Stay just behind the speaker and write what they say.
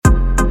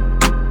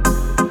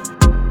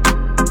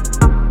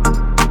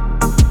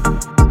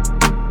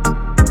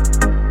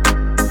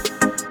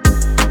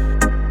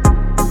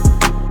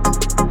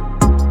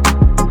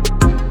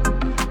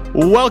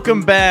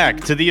Welcome back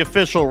to the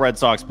official Red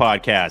Sox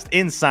podcast,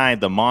 Inside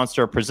the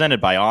Monster,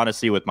 presented by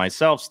Odyssey with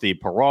myself,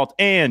 Steve Perrault,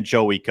 and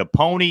Joey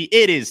Capone.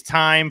 It is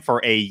time for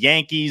a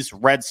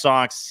Yankees-Red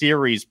Sox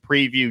series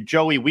preview.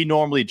 Joey, we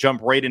normally jump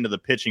right into the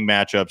pitching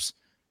matchups,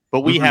 but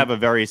we have a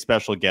very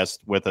special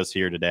guest with us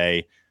here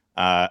today.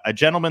 A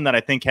gentleman that I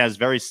think has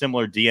very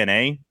similar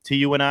DNA to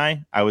you and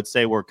I. I would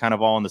say we're kind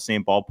of all in the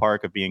same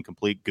ballpark of being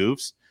complete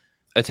goofs.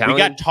 Italian? We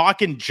got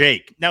Talkin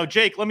Jake. Now,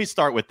 Jake, let me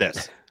start with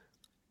this.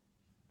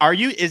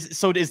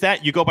 Is that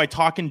you go by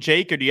Talkin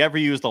Jake, or do you ever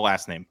use the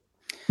last name?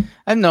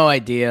 I have no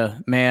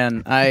idea,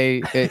 man.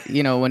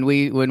 When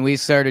we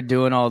started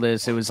doing all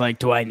this, it was like,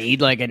 do I need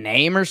like a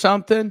name or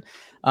something?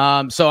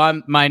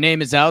 My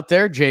name is out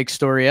there, Jake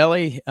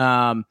Storielli.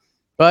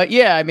 But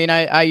yeah, I mean,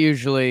 I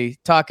usually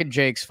Talkin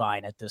Jake's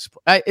fine at this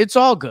point. It's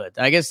all good.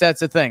 I guess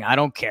that's the thing. I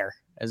don't care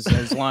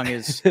as long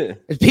as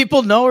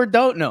people know or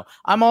don't know.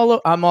 I'm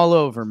all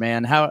over,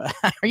 man. How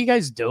are you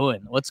guys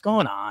doing? What's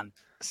going on?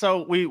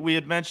 So we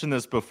had mentioned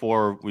this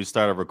before we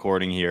started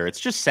recording here. It's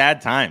just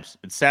sad times.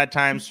 It's sad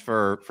times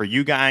for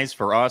you guys,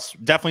 for us.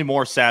 Definitely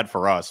more sad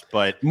for us,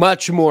 but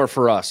much more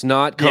for us.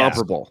 Not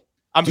comparable.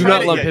 I'm Do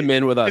not lump him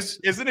in with us.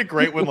 Isn't it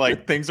great when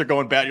like things are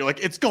going bad? You're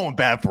like, it's going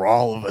bad for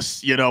all of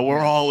us. You know, we're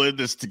all in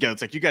this together.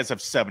 It's like you guys have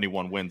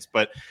 71 wins,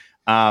 but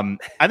I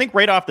think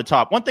right off the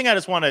top, one thing I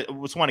just want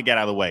to get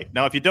out of the way.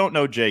 Now, if you don't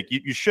know Jake,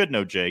 you should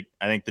know Jake.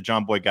 I think the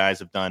John Boy guys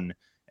have done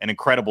an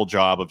incredible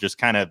job of just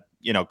kind of,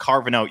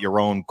 carving out your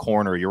own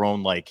corner, your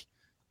own like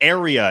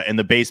area in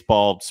the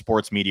baseball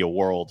sports media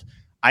world.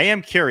 I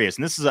am curious,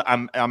 and this is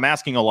I'm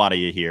asking a lot of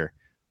you here.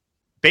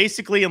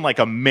 Basically, in like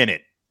a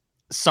minute,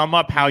 sum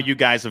up how you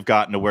guys have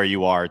gotten to where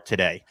you are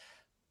today.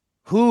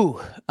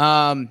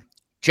 John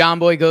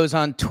Boy goes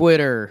on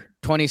Twitter,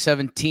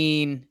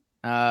 2017,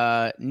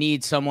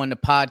 needs someone to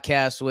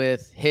podcast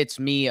with, hits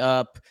me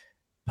up,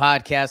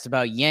 podcast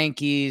about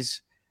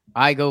Yankees.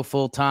 I go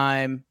full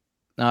time,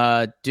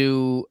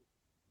 do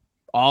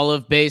all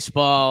of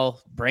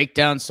baseball,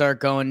 breakdowns start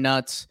going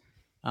nuts,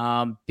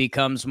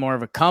 becomes more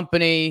of a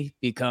company,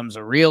 becomes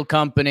a real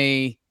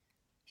company.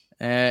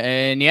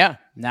 And yeah,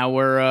 now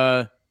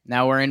we're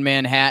in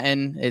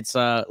Manhattan. It's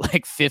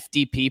like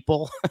 50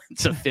 people.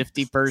 It's a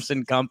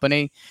 50-person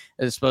company.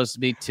 It's supposed to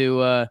be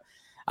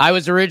I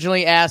was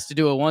originally asked to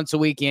do a once a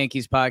week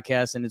Yankees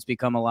podcast, and it's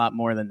become a lot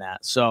more than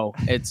that. So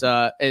it's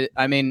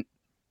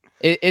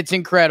it's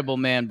incredible,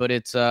 man, but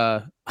it's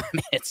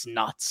it's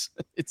nuts.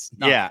 It's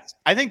nuts. Yeah,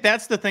 I think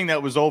that's the thing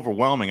that was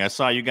overwhelming. I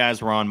saw you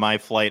guys were on my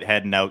flight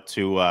heading out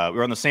to we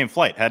were on the same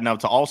flight heading out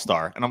to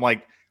All-Star, and I'm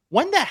like,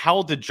 when the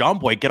hell did John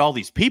Boy get all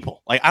these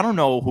people? Like, I don't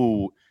know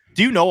who.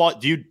 Do you know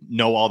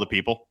all the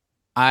people?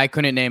 I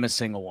couldn't name a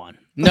single one.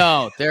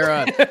 No,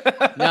 they're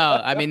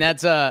no. I mean,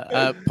 that's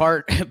a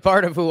part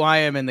of who I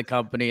am in the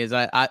company is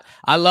I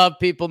love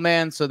people,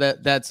 man. So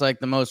that's like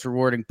the most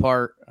rewarding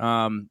part.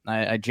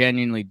 I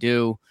genuinely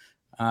do.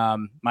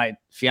 My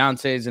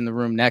fiance is in the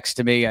room next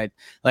to me. I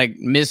like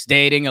miss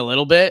dating a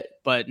little bit,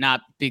 but not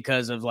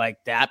because of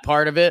like that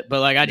part of it. But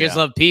like, I just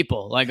love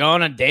people. Like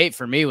going on a date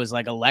for me was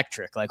like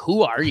electric. Like,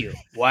 who are you?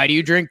 Why do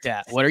you drink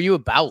that? What are you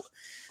about?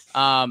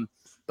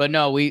 But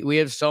no, we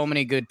have so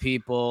many good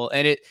people,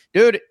 and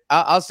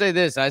I'll say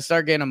this: I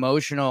start getting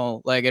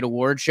emotional, like at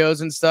award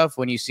shows and stuff,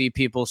 when you see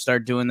people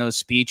start doing those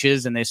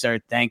speeches and they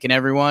start thanking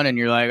everyone, and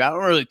you're like, I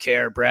don't really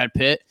care, Brad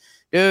Pitt,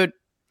 dude.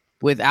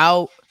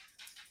 Without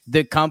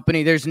the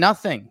company, there's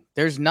nothing.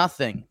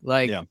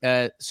 Like,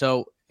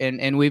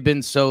 and we've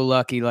been so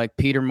lucky. Like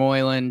Peter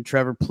Moylan,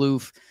 Trevor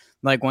Plouffe,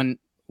 like when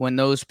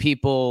those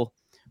people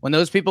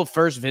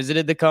first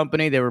visited the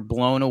company, they were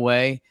blown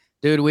away.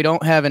 Dude, we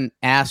don't have an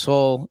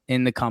asshole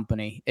in the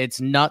company. It's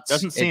nuts.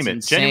 Doesn't seem it.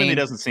 Insane. Genuinely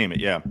doesn't seem it.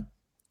 Yeah.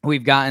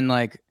 We've gotten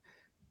like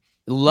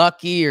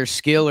lucky or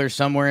skill or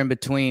somewhere in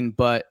between.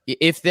 But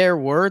if there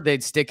were,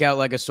 they'd stick out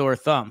like a sore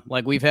thumb.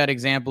 Like we've had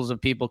examples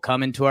of people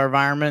come into our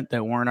environment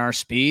that weren't our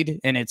speed.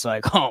 And it's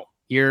like, oh,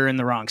 you're in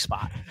the wrong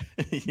spot.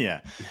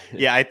 Yeah.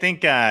 I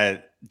think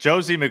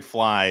Josie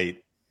McFly,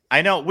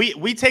 I know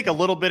we take a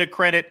little bit of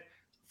credit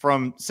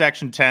from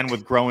Section 10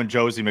 with growing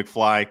Josie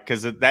McFly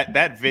because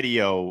that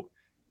video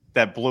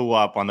that blew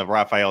up on the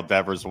Rafael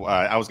Devers,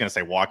 I was going to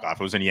say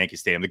walk-off. It was in Yankee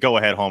Stadium. The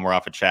go-ahead homer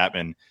off of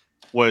Chapman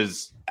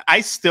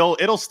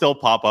it'll still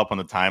pop up on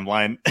the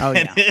timeline. Oh,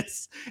 yeah. And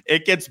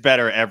it gets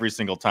better every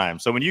single time.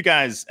 So when you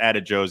guys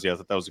added Josie, I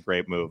thought that was a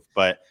great move.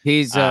 But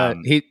he's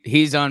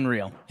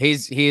unreal. He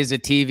is a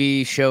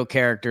TV show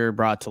character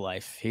brought to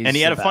life. And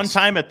he had a fun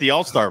time at the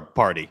All-Star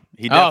party.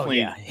 He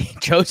definitely. Oh, yeah.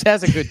 Joe's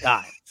has a good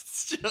time.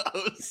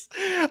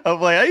 I'm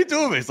like, how you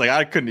doing? He's like,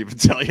 I couldn't even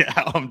tell you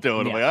how I'm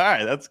doing. I'm like, all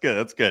right, that's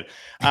good.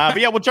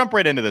 But yeah, we'll jump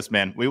right into this,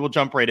 man. We will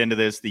jump right into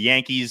this. The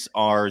Yankees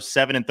are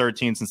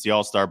 7-13 since the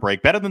All-Star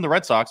break. Better than the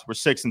Red Sox. We're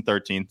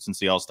 6-13 since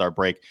the All-Star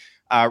break.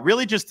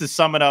 Really, just to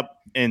sum it up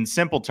in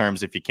simple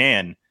terms, if you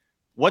can,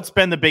 what's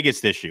been the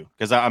biggest issue?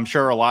 Because I'm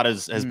sure a lot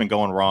has been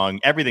going wrong.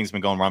 Everything's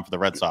been going wrong for the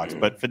Red Sox.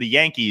 But for the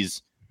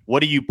Yankees,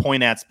 what do you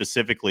point at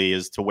specifically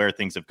as to where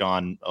things have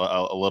gone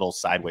a little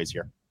sideways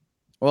here?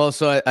 Well,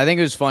 so I think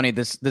it was funny.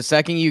 The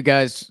second you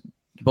guys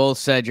both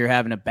said you're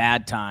having a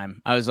bad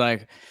time. I was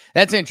like,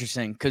 that's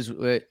interesting because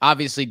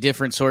obviously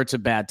different sorts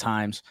of bad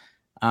times.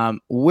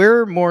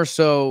 We're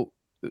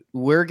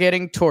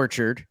getting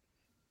tortured.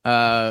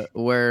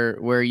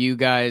 Where you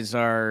guys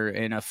are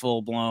in a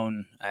full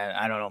blown,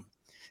 I don't know,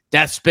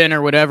 death spin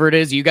or whatever it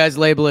is. You guys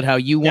label it how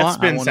you want.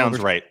 Death spin sounds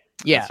right.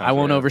 Yeah, I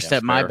won't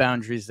overstep my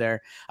boundaries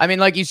there. I mean,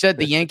 like you said,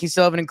 the Yankees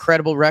still have an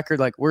incredible record.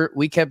 Like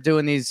we kept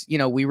doing these,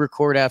 we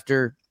record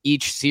after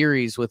each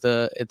series with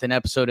an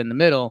episode in the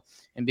middle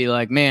and be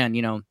like, man,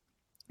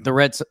 the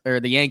Reds or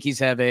the Yankees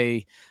have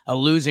a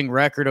losing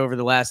record over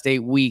the last 8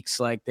 weeks.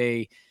 Like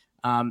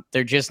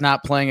they're just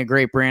not playing a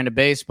great brand of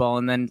baseball.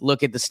 And then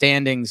look at the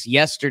standings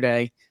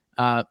yesterday,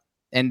 and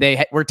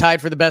they were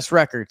tied for the best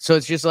record. So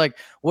it's just like,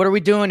 what are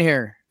we doing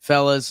here,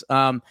 fellas?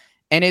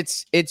 And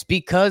it's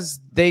because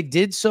they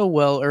did so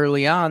well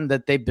early on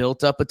that they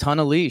built up a ton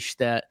of leash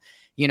that,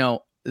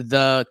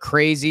 the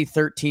crazy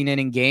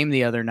 13-inning game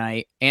the other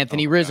night,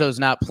 Anthony Rizzo's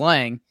not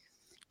playing.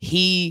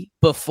 He,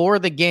 before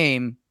the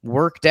game,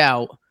 worked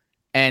out,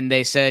 and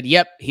they said,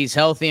 yep, he's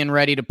healthy and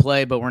ready to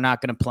play, but we're not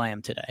going to play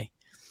him today.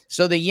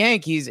 So the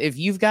Yankees, if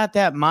you've got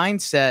that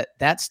mindset,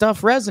 that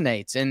stuff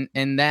resonates.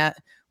 And that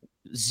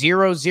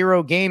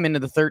 0-0 game into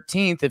the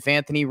 13th, if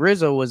Anthony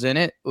Rizzo was in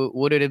it,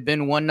 would it have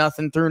been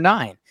 1-0 through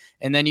 9?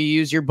 And then you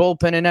use your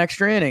bullpen in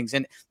extra innings.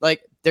 And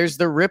like, there's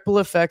the ripple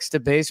effects to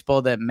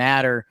baseball that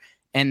matter.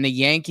 And the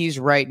Yankees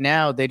right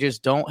now, they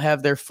just don't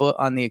have their foot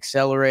on the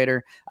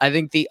accelerator. I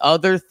think the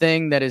other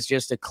thing that is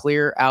just a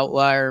clear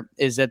outlier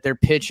is that their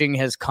pitching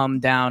has come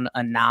down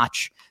a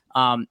notch.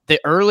 The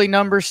early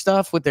number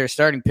stuff with their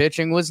starting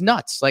pitching was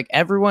nuts. Like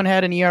everyone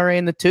had an ERA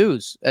in the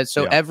 2s.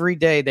 So every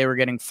day they were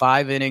getting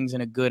 5 innings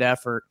and a good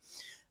effort.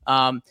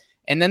 And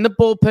then the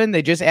bullpen,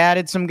 they just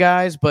added some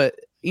guys, but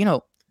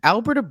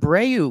Albert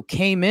Abreu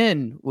came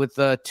in with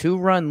a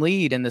 2-run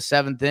lead in the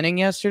 7th inning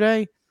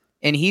yesterday.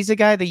 And he's a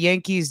guy the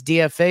Yankees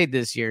DFA'd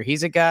this year.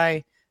 He's a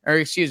guy,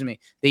 the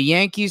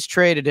Yankees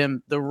traded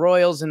him. The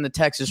Royals and the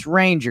Texas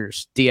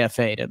Rangers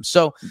DFA'd him.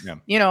 So,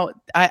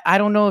 I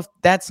don't know if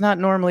that's not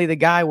normally the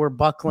guy we're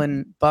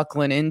buckling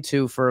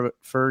into for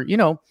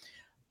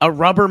a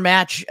rubber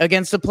match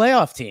against a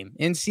playoff team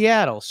in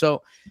Seattle.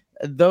 So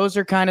those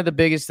are kind of the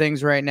biggest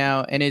things right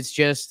now. And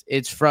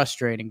it's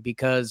frustrating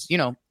because,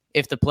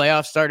 if the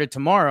playoffs started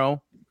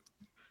tomorrow,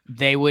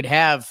 they would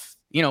have,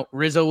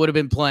 Rizzo would have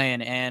been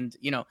playing. And,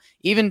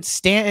 even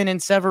Stanton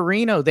and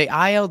Severino, they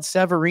IL'd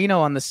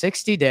Severino on the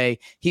 60-day.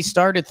 He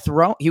started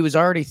he was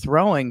already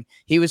throwing.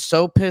 He was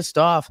so pissed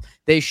off.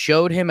 They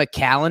showed him a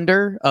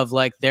calendar of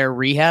like their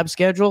rehab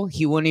schedule.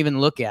 He wouldn't even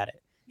look at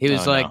it. He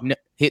was no,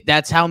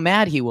 that's how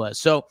mad he was.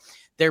 So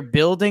they're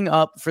building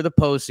up for the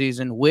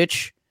postseason,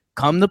 which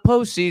come the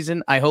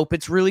postseason, I hope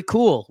it's really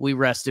cool. We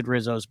rested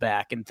Rizzo's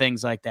back and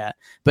things like that.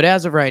 But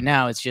as of right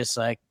now, it's just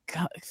like,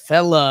 God,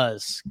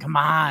 fellas, come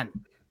on.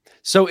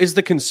 So is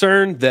the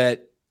concern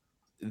that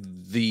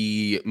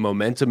the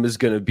momentum is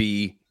going to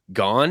be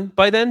gone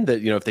by then?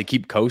 That, if they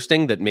keep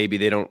coasting, that maybe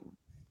they don't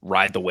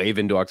ride the wave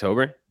into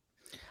October?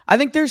 I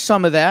think there's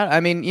some of that.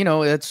 I mean,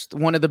 that's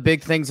one of the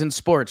big things in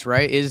sports,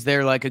 right? Is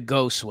there like a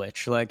go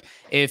switch? Like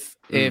if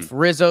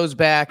Rizzo's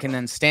back and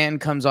then Stanton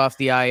comes off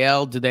the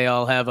IL, do they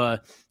all have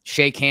a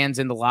shake hands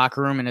in the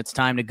locker room and it's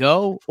time to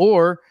go?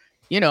 Or,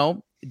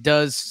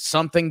 does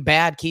something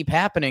bad keep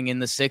happening in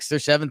the 6th or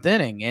 7th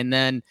inning? And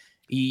then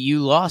you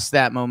lost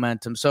that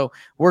momentum. So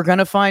we're going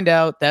to find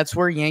out. That's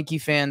where Yankee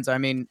fans,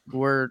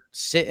 we're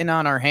sitting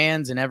on our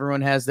hands and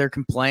everyone has their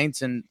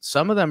complaints and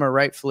some of them are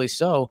rightfully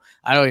so.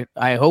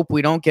 I hope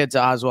we don't get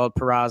to Oswald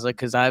Peraza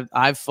because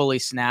I've fully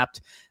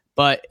snapped,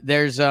 but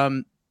there's,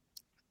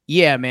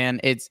 man,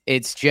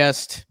 it's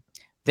just,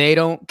 they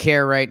don't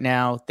care right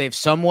now. They've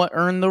somewhat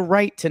earned the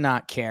right to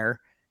not care,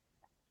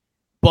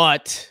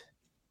 but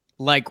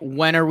like,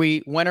 when are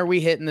we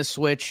hitting the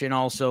switch? And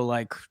also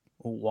like,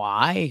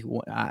 why?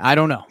 I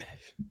don't know.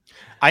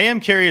 I am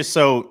curious.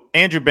 So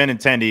Andrew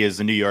Benintendi is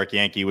a New York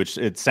Yankee, which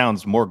it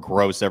sounds more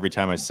gross every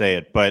time I say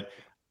it. But,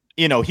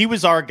 he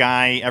was our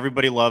guy.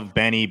 Everybody loved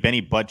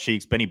Benny butt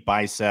cheeks, Benny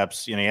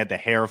biceps. He had the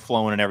hair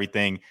flowing and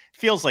everything.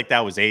 Feels like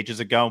that was ages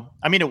ago.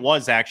 It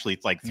was actually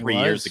like 3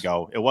 years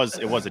ago. It was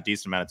a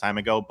decent amount of time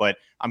ago. But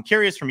I'm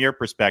curious from your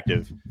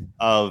perspective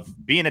of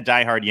being a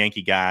diehard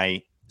Yankee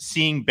guy,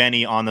 seeing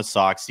Benny on the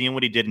Sox, seeing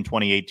what he did in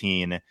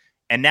 2018,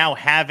 and now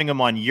having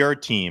him on your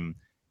team.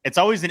 It's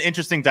always an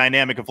interesting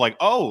dynamic of like,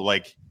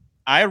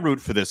 I root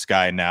for this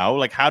guy now.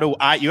 Like,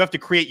 you have to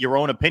create your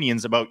own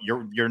opinions about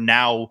your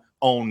now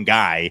own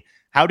guy.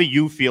 How do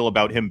you feel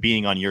about him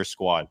being on your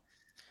squad?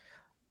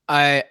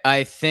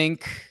 I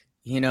think,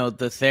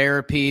 the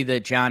therapy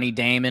that Johnny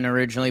Damon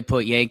originally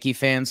put Yankee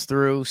fans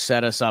through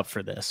set us up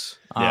for this.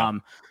 Yeah.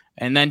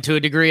 And then to a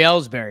degree,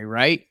 Ellsbury,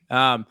 right?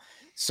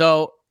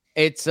 So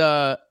it's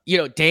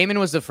Damon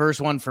was the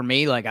first one for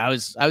me. Like I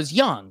was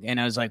young and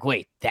I was like,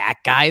 wait, that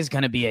guy's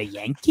gonna be a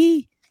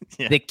Yankee?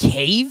 Yeah. The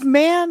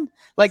caveman?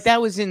 Like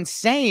that was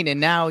insane. And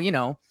now,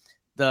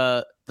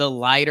 the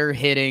lighter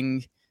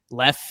hitting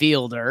left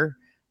fielder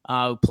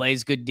who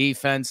plays good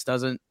defense,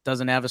 doesn't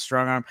have a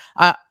strong arm.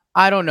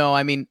 I don't know.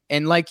 I mean,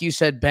 and like you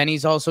said,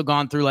 Benny's also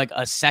gone through like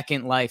a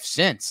second life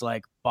since.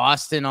 Like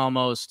Boston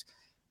almost,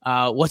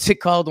 what's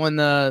it called when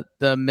the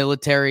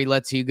military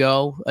lets you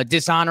go? A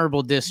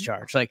dishonorable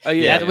discharge. Like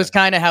that was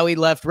kind of how he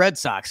left Red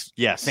Sox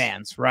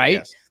fans, right?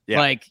 Yes. Yeah.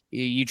 Like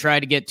you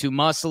tried to get too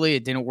muscly,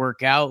 it didn't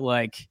work out.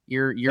 Like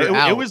you're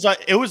out.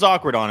 It was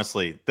awkward,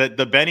 honestly.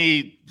 The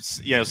Benny,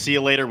 see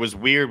you later was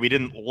weird. We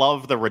didn't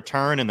love the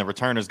return, and the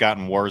return has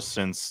gotten worse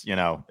since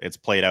it's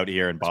played out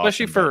here in Boston.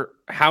 Especially for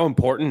how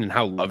important and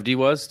how loved he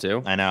was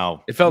too. I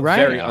know it felt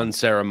very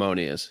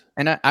unceremonious.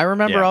 And I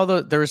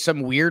remember there was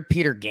some weird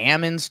Peter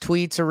Gammons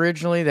tweets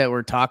originally that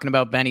were talking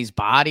about Benny's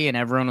body, and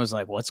everyone was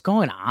like, "What's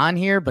going on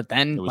here?" But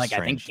then, like,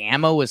 strange. I think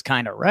Gamma was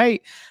kind of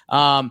right.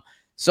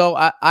 So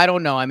I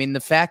don't know. I mean, the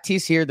fact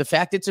he's here, the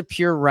fact it's a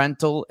pure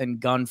rental and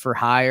gun for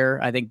hire,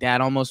 I think that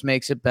almost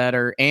makes it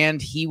better.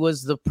 And he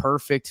was the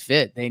perfect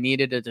fit. They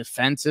needed a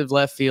defensive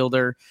left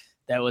fielder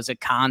that was a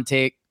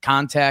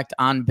contact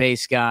on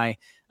base guy.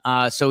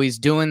 So he's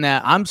doing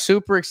that. I'm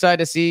super excited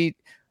to see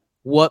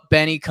what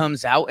Benny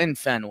comes out in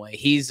Fenway.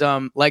 He's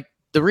like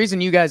the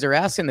reason you guys are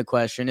asking the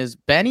question is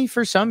Benny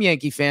for some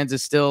Yankee fans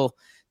is still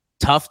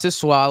tough to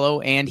swallow,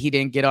 and he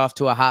didn't get off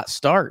to a hot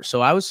start.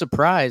 So I was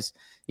surprised.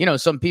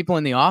 Some people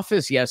in the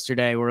office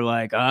yesterday were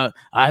like, I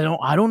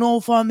don't know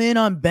if I'm in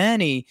on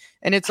Benny.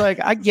 And it's like,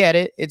 I get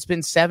it. It's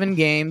been 7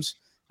 games.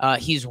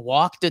 He's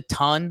walked a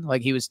ton,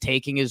 like he was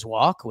taking his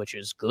walk, which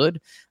is good.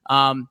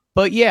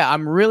 But yeah,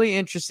 I'm really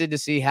interested to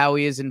see how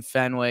he is in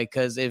Fenway.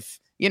 Cause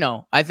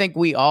I think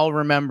we all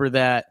remember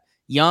that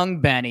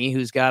young Benny,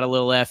 who's got a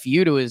little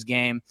FU to his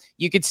game,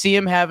 you could see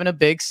him having a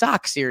big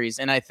Sox series.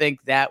 And I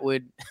think that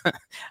would,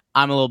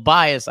 I'm a little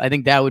biased. I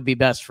think that would be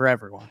best for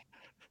everyone.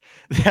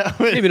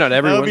 Maybe not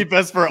everyone. That would be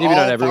best for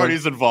all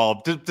parties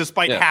involved,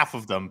 despite half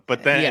of them.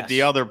 But then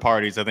the other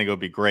parties, I think it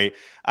would be great.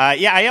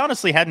 I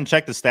honestly hadn't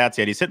checked the stats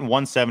yet. He's hitting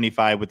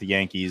 175 with the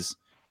Yankees,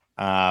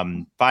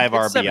 5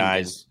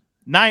 RBIs,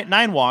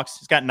 9 walks.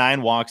 He's got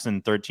 9 walks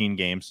in 13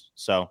 games,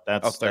 so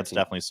that's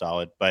definitely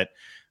solid. But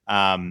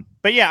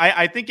yeah,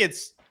 I think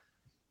it's.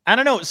 I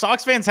don't know.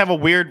 Sox fans have a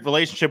weird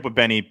relationship with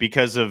Benny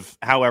because of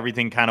how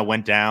everything kind of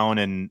went down,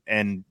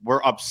 and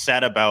we're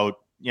upset about.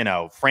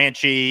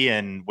 Franchi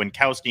and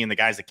Winkowski and the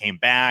guys that came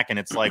back. And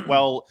it's like,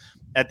 well,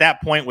 at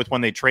that point with when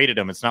they traded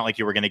him, it's not like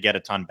you were going to get a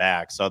ton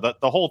back. So the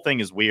whole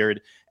thing is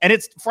weird. And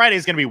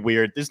Friday's going to be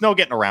weird. There's no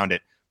getting around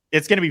it.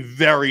 It's going to be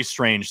very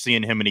strange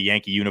seeing him in a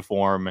Yankee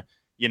uniform.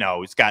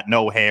 He's got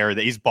no hair.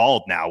 He's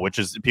bald now, which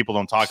is people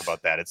don't talk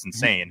about that. It's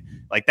insane.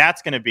 Like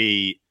that's going to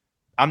be,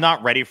 I'm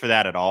not ready for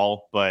that at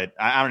all, but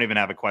I don't even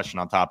have a question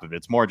on top of it.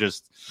 It's more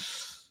just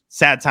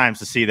sad times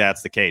to see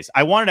that's the case.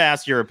 I wanted to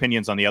ask your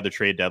opinions on the other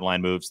trade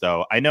deadline moves,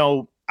 though. I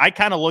know I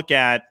kind of look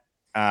at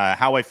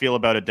how I feel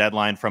about a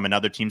deadline from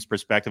another team's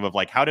perspective of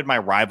like, how did my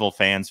rival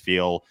fans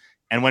feel?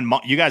 And when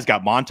you guys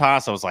got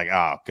Montas, I was like,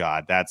 oh,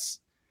 God,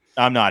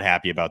 I'm not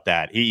happy about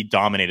that. He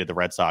dominated the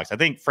Red Sox. I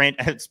think,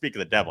 speak of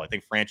the devil, I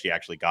think Franchi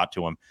actually got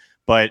to him.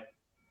 But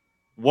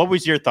what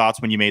was your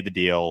thoughts when you made the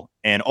deal?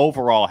 And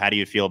overall, how do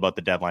you feel about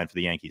the deadline for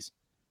the Yankees?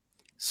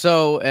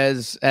 So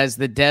as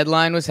the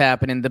deadline was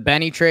happening, the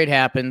Benny trade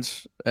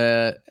happens,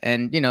 and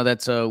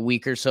that's a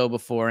week or so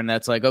before, and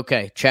that's like,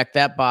 okay, check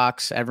that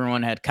box.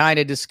 Everyone had kind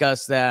of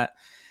discussed that.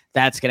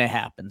 That's going to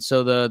happen.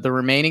 So the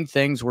remaining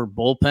things were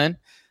bullpen,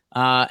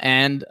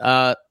 and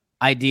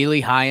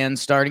ideally high-end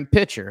starting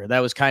pitcher.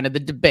 That was kind of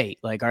the debate.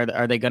 Like,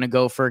 are they going to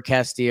go for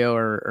Castillo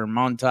or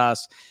Montas?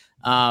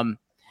 I'm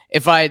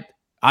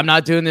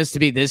not doing this to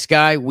be this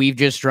guy. We've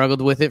just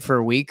struggled with it for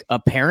a week.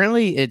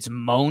 Apparently, it's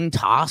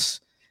Montas.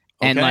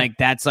 And like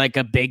that's like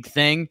a big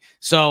thing.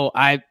 So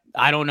I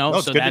don't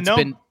know. So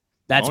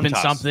that's been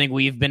something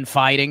we've been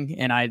fighting,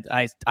 and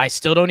I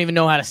still don't even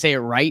know how to say it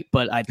right,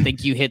 but I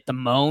think you hit the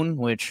moan,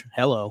 which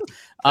hello.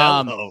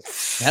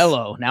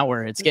 Hello. Now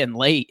it's getting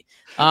late.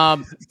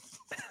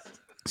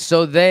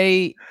 So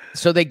they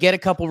get a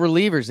couple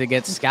relievers. They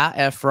get Scott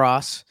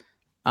Efros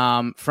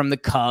from the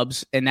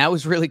Cubs, and that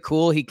was really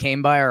cool. He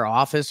came by our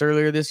office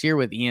earlier this year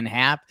with Ian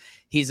Happ.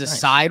 He's a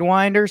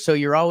sidewinder, so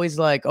you're always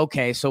like,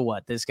 okay, so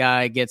what? This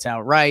guy gets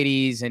out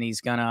righties, and he's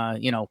gonna,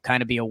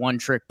 kind of be a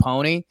one-trick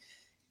pony.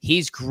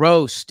 He's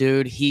gross,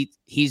 dude.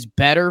 He's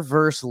better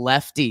versus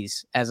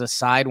lefties as a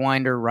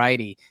sidewinder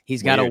righty.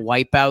 He's got a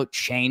wipeout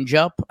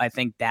changeup. I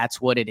think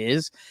that's what it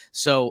is.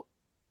 So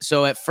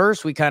at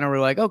first we kind of were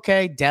like,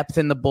 okay, depth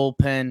in the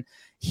bullpen.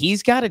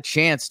 He's got a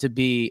chance to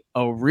be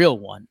a real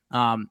one.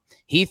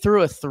 He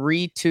threw a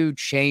 3-2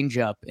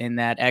 changeup in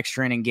that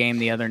extra inning game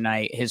the other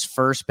night. His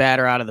first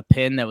batter out of the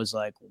pin that was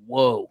like,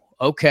 whoa,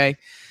 okay.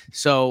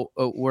 So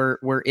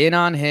we're in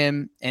on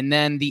him. And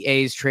then the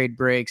A's trade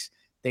breaks.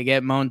 They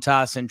get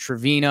Montas and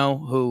Trevino,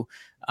 who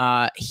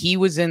he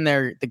was in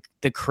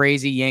the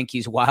crazy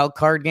Yankees wild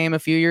card game a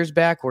few years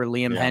back where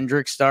Liam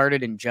Hendricks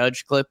started and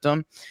Judge clipped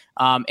him.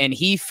 And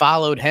he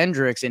followed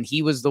Hendricks, and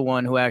he was the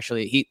one who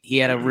actually he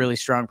had a really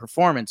strong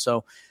performance.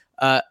 So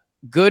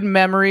good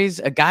memories.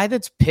 A guy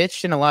that's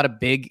pitched in a lot of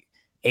big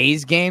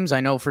A's games.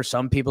 I know for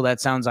some people that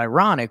sounds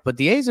ironic, but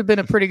the A's have been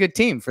a pretty good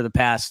team for the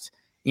past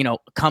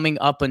coming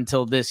up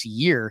until this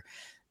year.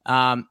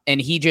 And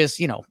he just,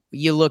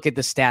 you look at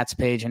the stats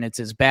page and it's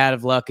as bad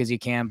of luck as you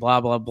can,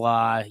 blah, blah,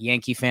 blah.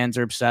 Yankee fans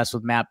are obsessed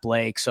with Matt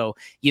Blake. So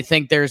you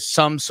think there's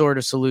some sort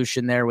of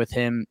solution there with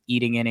him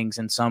eating innings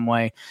in some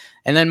way.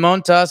 And then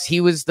Montas,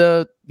 he was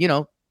the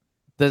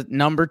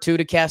number 2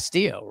 to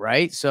Castillo,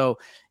 right? So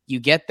you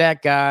get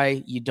that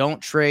guy, you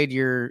don't trade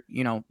your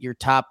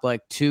top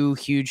like 2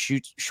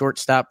 huge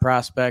shortstop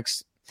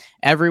prospects.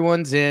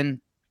 Everyone's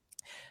in.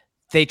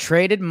 They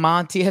traded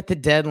Monty at the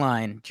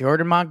deadline,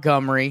 Jordan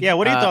Montgomery. Yeah,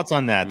 what are your thoughts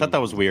on that? I thought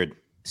that was weird.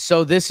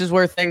 So this is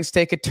where things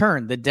take a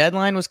turn. The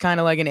deadline was kind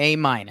of like an A-.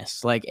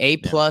 Like A+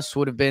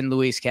 would have been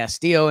Luis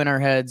Castillo in our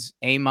heads.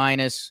 A-,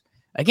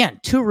 again,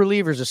 2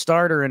 relievers, a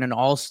starter, and an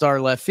all-star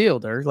left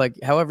fielder. Like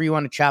however you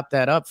want to chop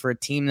that up for a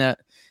team that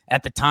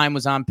at the time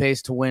was on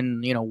pace to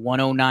win,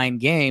 109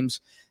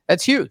 games.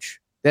 That's huge.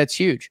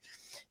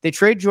 They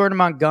trade Jordan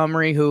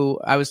Montgomery, who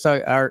I was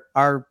talking,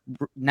 our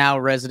now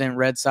resident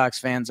Red Sox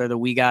fans are the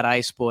We Got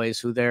Ice Boys,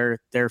 who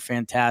they're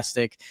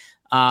fantastic.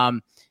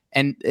 And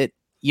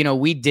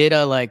we did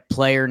a like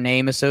player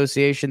name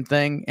association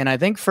thing. And I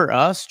think for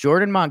us,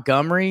 Jordan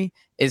Montgomery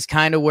is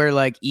kind of where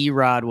like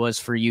Erod was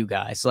for you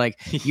guys. Like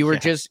you were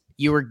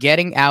you were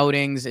getting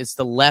outings. It's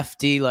the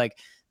lefty, like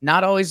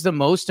not always the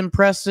most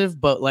impressive,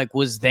 but like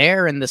was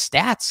there, and the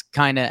stats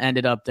kind of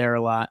ended up there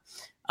a lot.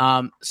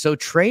 So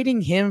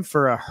trading him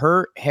for a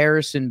hurt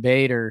Harrison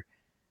Bader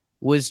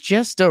was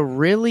just a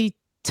really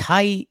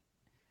tight,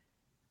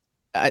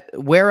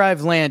 where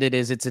I've landed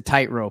is it's a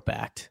tightrope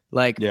act.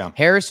 Like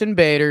Harrison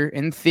Bader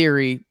in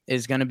theory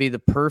is going to be the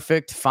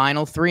perfect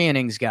final 3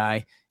 innings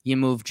guy. You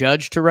move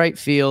Judge to right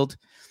field.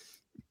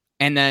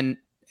 And then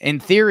in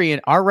theory,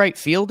 our right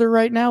fielder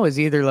right now is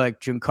either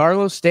like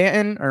Giancarlo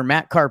Stanton or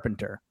Matt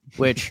Carpenter,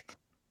 which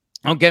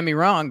don't get me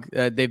wrong.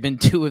 They've been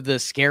 2 of the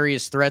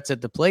scariest threats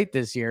at the plate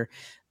this year.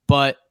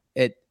 But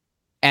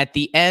at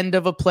the end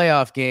of a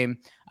playoff game,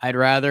 I'd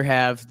rather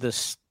have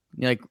this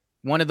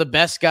one of the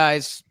best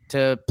guys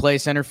to play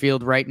center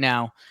field right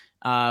now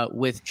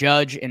with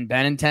Judge and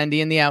Benintendi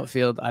in the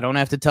outfield. I don't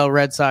have to tell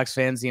Red Sox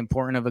fans the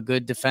importance of a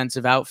good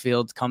defensive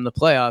outfield come the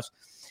playoffs.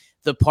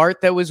 The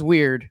part that was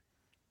weird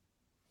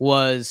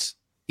was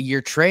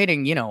you're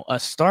trading, a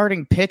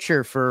starting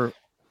pitcher for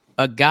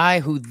a guy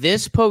who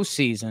this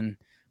postseason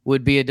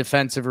would be a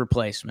defensive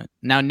replacement.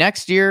 Now,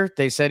 next year,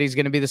 they said he's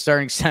going to be the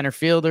starting center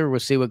fielder.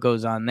 We'll see what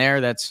goes on there.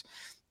 That's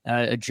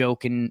a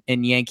joke in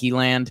Yankee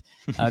land,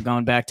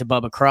 going back to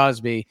Bubba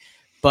Crosby.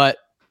 But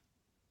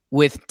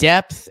with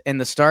depth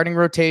and the starting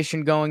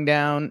rotation going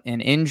down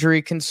and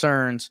injury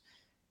concerns,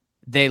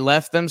 they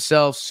left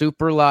themselves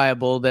super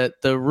liable.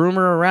 That the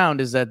rumor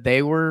around is that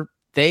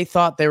they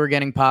thought they were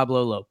getting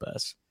Pablo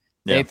Lopez.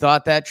 Yeah. They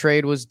thought that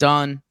trade was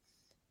done.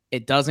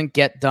 It doesn't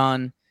get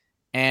done.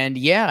 And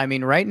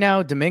right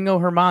now, Domingo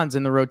Germán's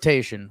in the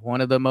rotation, one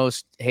of the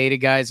most hated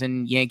guys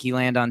in Yankee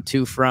land on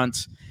 2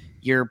 fronts.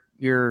 Your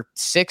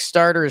 6th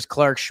starter is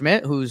Clark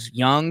Schmidt, who's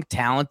young,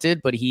 talented,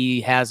 but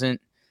he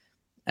hasn't,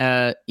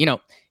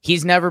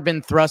 he's never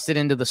been thrusted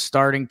into the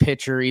starting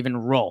pitcher even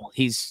role.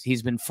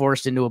 He's been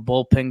forced into a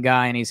bullpen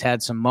guy, and he's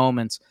had some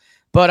moments.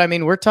 But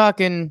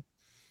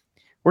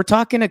we're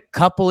talking a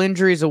couple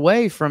injuries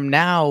away from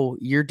now.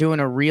 You're doing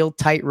a real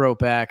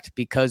tightrope act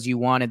because you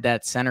wanted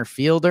that center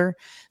fielder.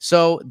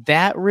 So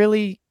that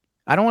really,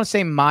 I don't want to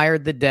say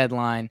mired the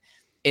deadline.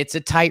 It's a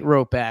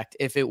tightrope act.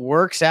 If it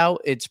works out,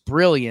 it's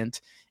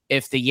brilliant.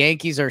 If the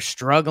Yankees are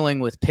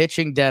struggling with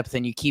pitching depth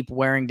and you keep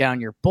wearing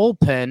down your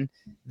bullpen,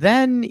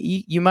 then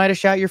you might have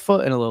shot your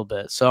foot in a little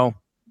bit. So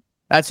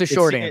that's a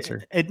short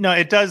answer.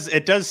 It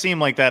does seem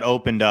like that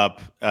opened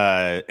up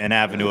an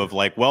avenue of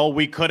like, well,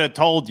 we could have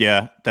told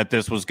you that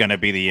this was going to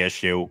be the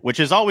issue, which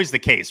is always the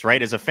case,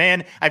 right? As a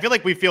fan, I feel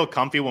like we feel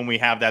comfy when we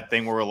have that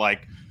thing where we're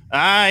like,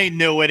 I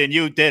knew it and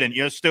you didn't.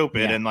 You're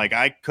stupid. Yeah. And like,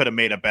 I could have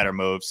made a better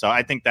move. So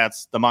I think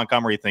that's the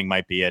Montgomery thing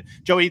might be it.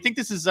 Joey, you think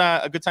this is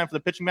a good time for the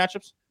pitching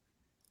matchups?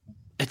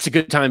 It's a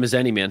good time as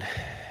any, man.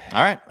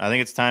 All right. I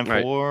think it's time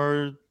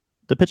for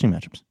the pitching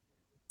matchups.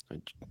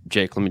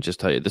 Jake, let me just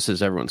tell you, this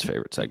is everyone's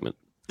favorite segment.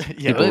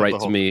 Yeah, people write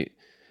to me.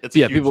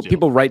 Yeah,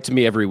 people write to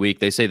me every week.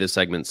 They say this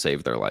segment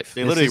saved their life.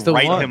 They literally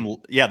write him.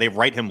 Yeah, they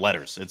write him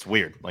letters. It's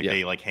weird. Like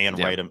they hand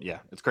write him. Yeah,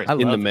 it's crazy.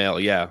 In the mail.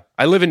 Yeah,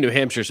 I live in New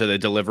Hampshire, so they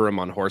deliver them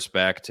on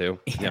horseback too.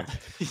 Yeah.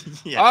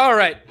 Yeah. All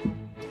right.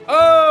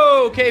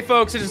 Okay,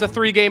 folks, it is a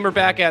 3-gamer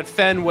back at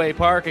Fenway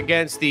Park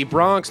against the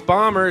Bronx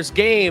Bombers.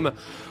 Game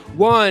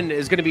 1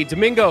 is going to be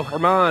Domingo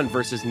Germán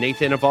versus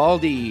Nathan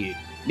Eovaldi.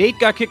 Nate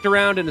got kicked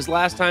around in his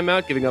last time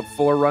out, giving up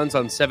 4 runs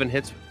on 7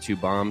 hits with 2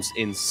 bombs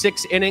in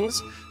 6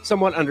 innings.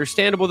 Somewhat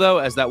understandable, though,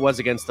 as that was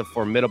against the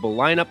formidable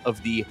lineup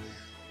of the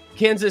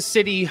Kansas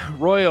City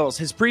Royals.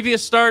 His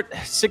previous start,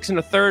 6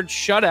 1/3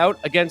 shutout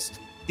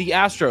against the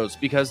Astros,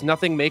 because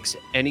nothing makes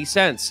any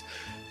sense.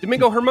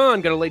 Domingo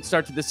Germán got a late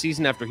start to the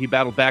season after he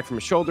battled back from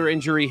a shoulder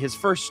injury. His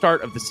first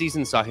start of the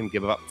season saw him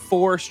give up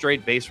 4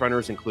 straight base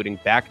runners, including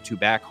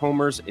back-to-back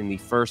homers in the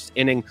first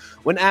inning.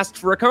 When asked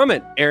for a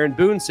comment, Aaron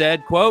Boone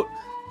said, quote,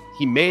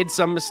 "He made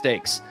some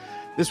mistakes."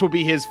 This will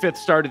be his 5th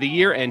start of the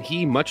year, and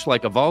he, much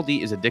like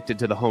Eovaldi, is addicted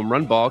to the home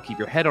run ball. Keep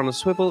your head on a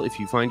swivel if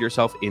you find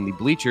yourself in the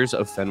bleachers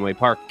of Fenway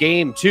Park.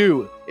 Game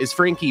 2 is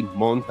Frankie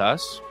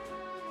Montas.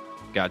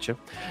 Gotcha.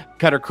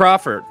 Cutter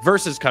Crawford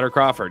versus Cutter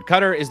Crawford.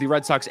 Cutter is the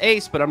Red Sox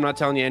ace, but I'm not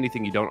telling you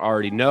anything you don't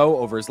already know.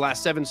 Over his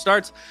last 7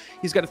 starts,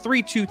 he's got a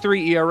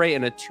 3.23 ERA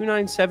and a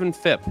 2.97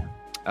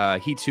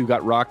 FIP. He too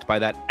got rocked by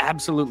that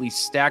absolutely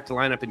stacked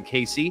lineup in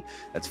KC.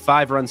 That's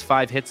 5 runs,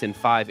 5 hits in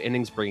 5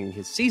 innings, bringing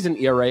his season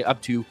ERA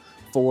up to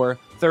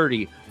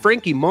 4.30.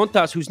 Frankie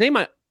Montas, whose name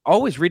I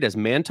always read as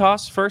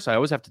Mantos first. I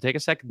always have to take a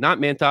second. Not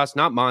Mantos,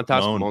 not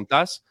Montas,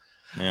 Montas.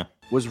 Yeah.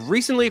 Was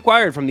recently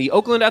acquired from the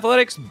Oakland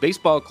Athletics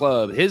Baseball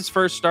Club. His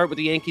first start with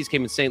the Yankees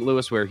came in St.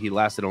 Louis, where he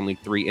lasted only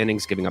 3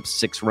 innings, giving up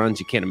 6 runs.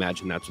 You can't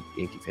imagine that's what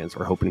the Yankee fans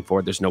were hoping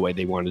for. There's no way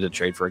they wanted to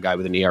trade for a guy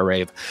with an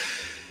ERA of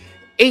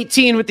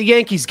 18 with the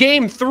Yankees.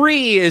 Game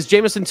 3 is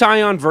Jameson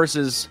Taillon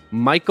versus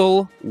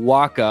Michael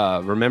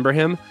Wacha. Remember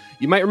him?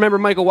 You might remember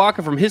Michael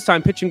Wacha from his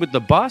time pitching with the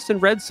Boston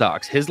Red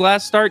Sox. His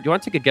last start, do you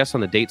want to take a guess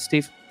on the date,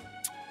 Steve?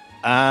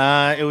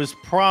 It was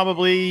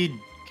probably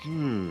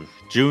June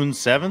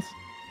 7th.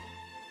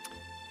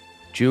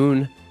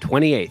 June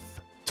 28th.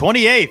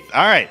 28th.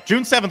 All right.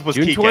 June 7th was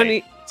June Kike.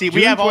 20 See, June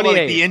we have all like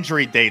 28th. the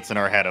injury dates in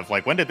our head of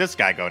like, when did this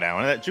guy go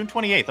down? June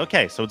 28th.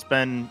 Okay. So it's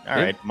been, all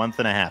right, month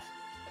and a half.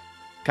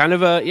 Kind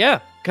of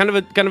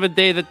a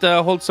day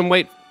that holds some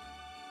weight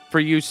for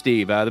you,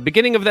 Steve. The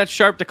beginning of that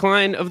sharp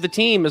decline of the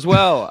team as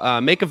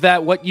well. Make of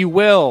that what you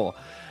will.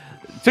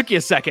 Took you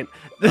a second.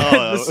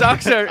 The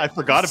Sox are I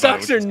forgot about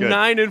Sox it, are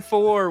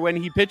 9-4 when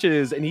he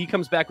pitches, and he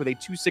comes back with a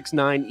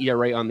 2.69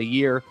 ERA on the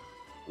year.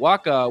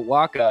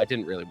 Waka, I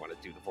didn't really want to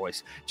do the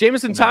voice.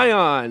 Jameson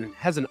Taillon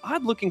has an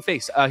odd-looking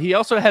face. He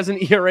also has an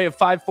ERA of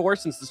 5.4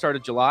 since the start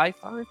of July,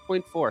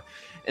 5.4.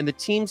 And the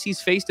teams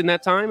he's faced in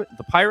that time,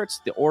 the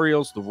Pirates, the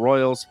Orioles, the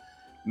Royals,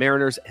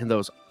 Mariners, and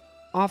those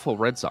awful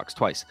Red Sox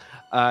twice.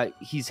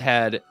 He's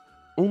had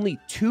only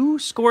 2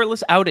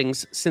 scoreless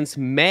outings since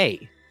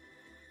May.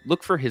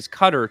 Look for his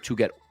cutter to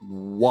get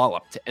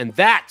walloped. And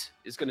that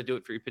is going to do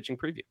it for your pitching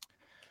preview.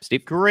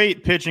 Steve?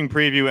 Great pitching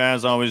preview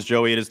as always,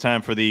 Joey. It is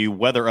time for the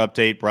weather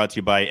update brought to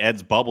you by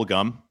Ed's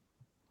Bubblegum.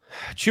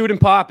 Chew it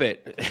and pop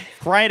it.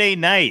 Friday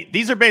night.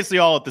 These are basically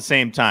all at the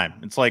same time.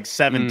 It's like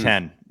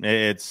 7:10.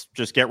 It's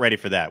just get ready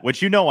for that,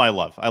 which you know I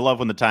love. I love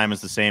when the time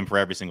is the same for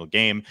every single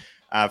game.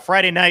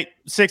 Friday night,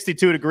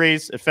 62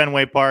 degrees at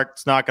Fenway Park.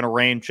 It's not going to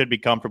rain. Should be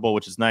comfortable,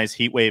 which is nice.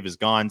 Heat wave is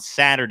gone.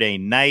 Saturday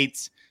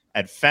night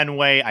at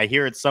Fenway. I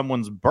hear it's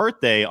someone's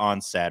birthday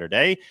on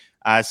Saturday.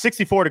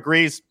 64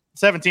 degrees.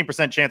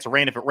 17% chance of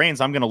rain. If it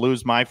rains, I'm going to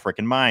lose my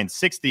freaking mind.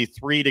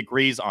 63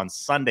 degrees on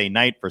Sunday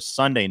night for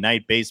Sunday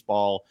night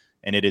baseball,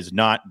 and it is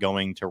not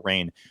going to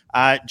rain.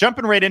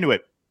 Jumping right into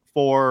it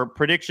for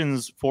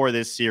predictions for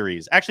this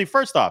series. Actually,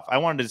 first off, I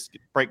wanted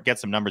to get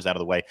some numbers out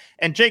of the way.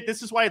 And Jake,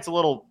 this is why it's a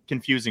little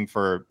confusing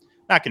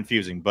not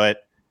confusing, but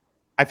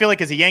I feel like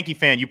as a Yankee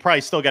fan, you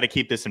probably still got to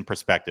keep this in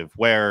perspective,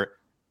 where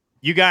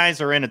you guys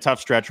are in a tough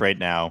stretch right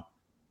now,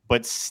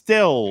 but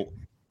still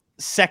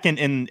second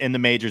in the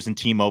majors in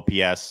team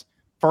OPS,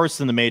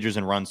 first in the majors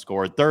in runs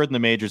scored, third in the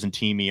majors in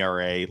team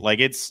ERA. Like,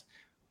 it's,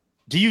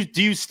 do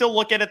you still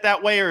look at it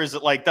that way, or is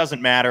it like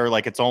doesn't matter?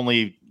 Like, it's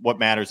only what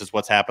matters is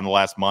what's happened the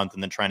last month,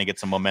 and then trying to get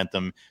some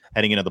momentum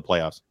heading into the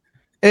playoffs?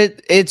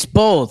 It's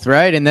both,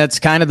 right? And that's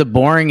kind of the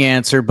boring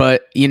answer.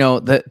 But you know,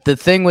 the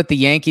thing with the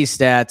Yankee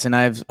stats, and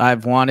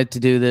I've wanted to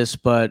do this,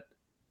 but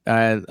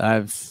I've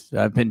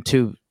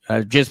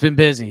just been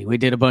busy. We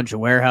did a bunch of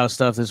warehouse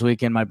stuff this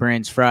weekend. My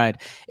brain's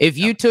fried. If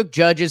you took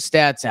Judge's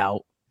stats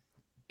out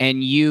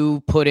and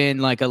you put in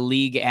like a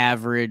league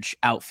average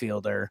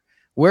outfielder,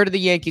 where do the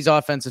Yankees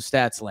offensive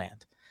stats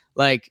land?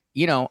 Like,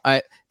 you know,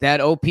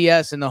 that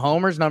OPS and the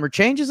homers number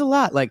changes a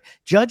lot. Like,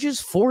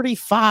 Judge's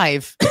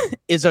 45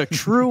 is a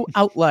true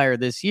outlier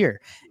this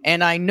year.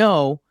 And I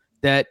know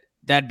that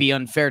that'd be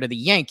unfair to the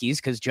Yankees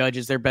because Judge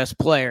is their best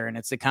player and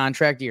it's the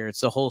contract year.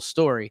 It's the whole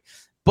story.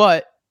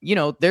 But you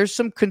know, there's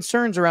some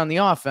concerns around the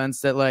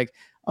offense that, like,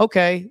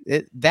 okay,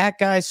 that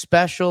guy's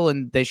special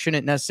and they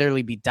shouldn't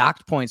necessarily be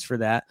docked points for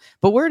that.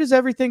 But where does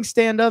everything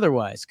stand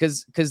otherwise?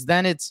 Because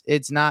then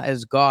it's not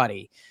as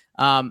gaudy.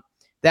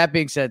 That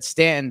being said,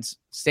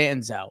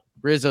 Stanton's out.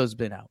 Rizzo's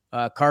been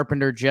out.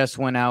 Carpenter just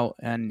went out,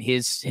 and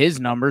his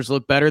numbers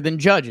look better than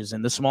Judge's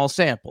in the small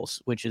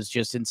samples, which is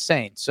just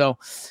insane. So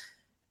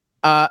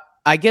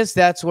I guess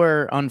that's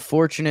where,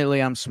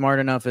 unfortunately, I'm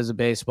smart enough as a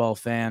baseball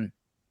fan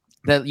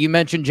that you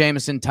mentioned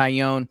Jameson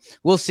Taillon.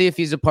 We'll see if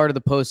he's a part of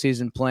the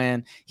postseason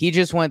plan. He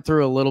just went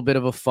through a little bit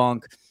of a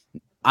funk.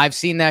 I've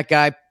seen that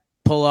guy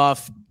pull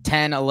off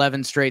 10,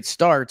 11 straight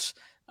starts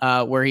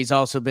where he's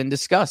also been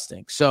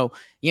disgusting. So,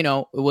 you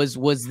know,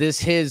 was this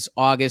his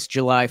August,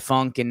 July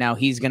funk, and now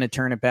he's going to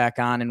turn it back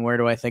on, and where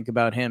do I think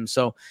about him?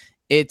 So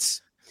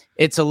it's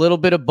a little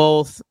bit of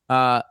both.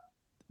 The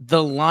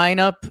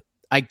lineup,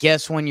 I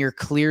guess, when you're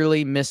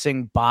clearly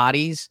missing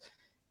bodies,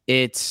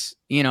 it's,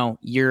 you know,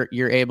 you're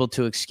able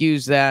to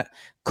excuse that.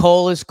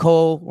 Cole is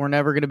Cole. We're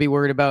never going to be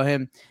worried about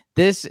him.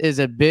 This is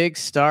a big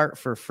start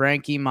for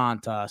Frankie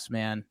Montas,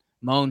 man.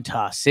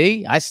 Montas.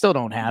 See, I still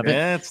don't have it.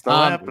 Yeah, it still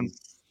happens.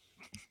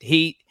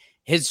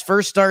 His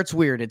first start's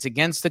weird. It's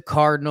against the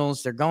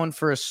Cardinals. They're going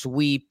for a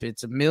sweep.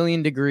 It's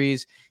 1,000,000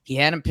 degrees. He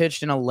hadn't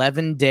pitched in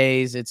 11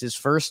 days. It's his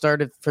first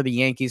start for the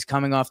Yankees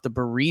coming off the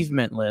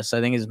bereavement list.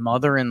 I think his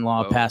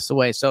mother-in-law passed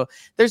away. So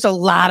there's a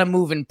lot of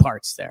moving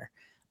parts there.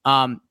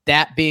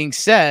 That being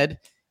said,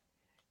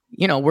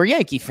 we're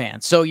Yankee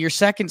fans. So your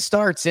second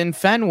start's in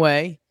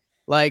Fenway.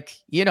 Like,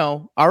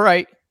 all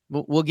right,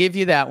 we'll give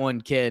you that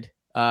one, kid.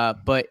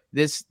 But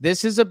this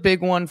is a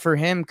big one for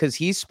him because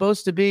he's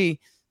supposed to be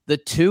the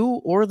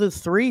 2 or the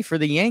 3 for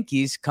the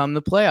Yankees come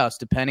the playoffs,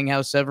 depending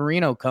how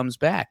Severino comes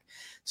back.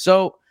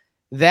 So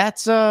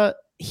that's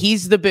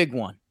he's the big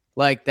one.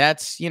 Like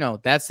that's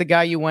the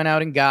guy you went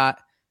out and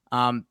got.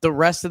 The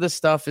rest of the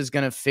stuff is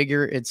going to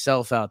figure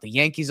itself out. The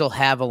Yankees will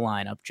have a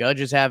lineup. Judge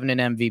is having an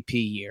MVP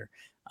year.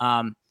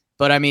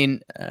 But I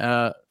mean,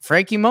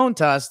 Frankie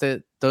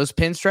Montas, those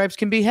pinstripes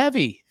can be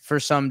heavy for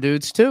some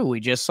dudes too. We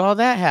just saw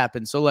that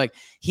happen. So like,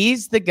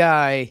 he's the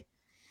guy.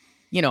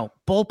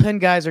 Bullpen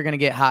guys are going to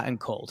get hot and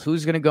cold.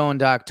 Who's going to go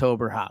into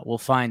October hot? We'll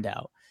find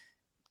out.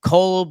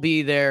 Cole will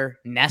be there.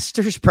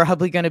 Nestor's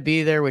probably going to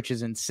be there, which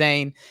is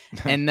insane.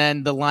 And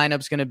then the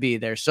lineup's going to be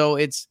there. So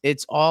it's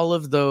all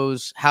of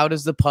those. How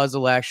does the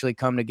puzzle actually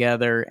come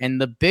together? And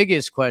the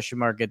biggest question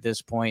mark at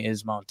this point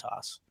is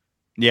Montas.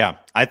 Yeah,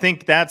 I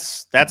think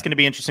that's going to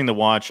be interesting to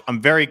watch. I'm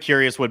very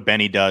curious what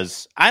Benny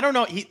does. I don't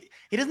know.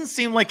 He doesn't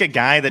seem like a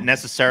guy that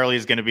necessarily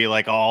is going to be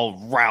like all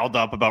riled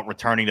up about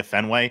returning to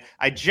Fenway.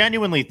 I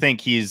genuinely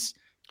think he's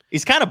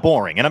kind of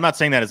boring. And I'm not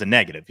saying that as a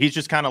negative. He's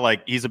just kind of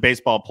like, he's a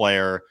baseball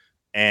player.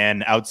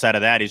 And outside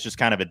of that, he's just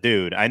kind of a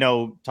dude. I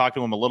know,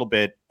 talking to him a little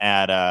bit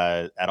at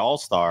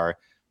All-Star,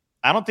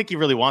 I don't think he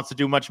really wants to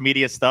do much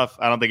media stuff.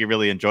 I don't think he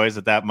really enjoys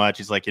it that much.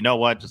 He's like, you know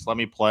what? Just let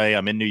me play.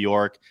 I'm in New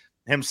York.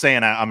 Him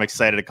saying I'm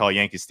excited to call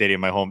Yankee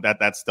Stadium my home,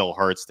 that still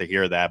hurts to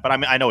hear that. But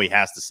I know he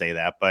has to say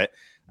that. But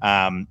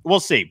we'll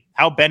see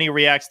how Benny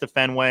reacts to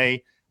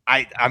Fenway.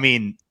 I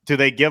mean, do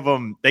they give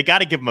him? They got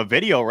to give him a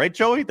video, right,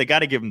 Joey? They got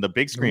to give him the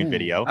big screen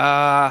video.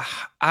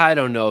 I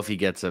don't know if he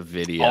gets a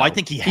video. Oh, I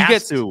think he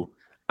has to.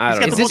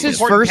 Is this his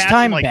first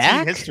time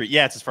back? History.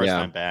 Yeah, it's his first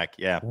time back.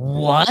 Yeah.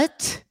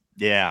 What?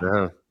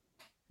 Yeah.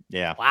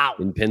 Yeah. Wow.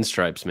 In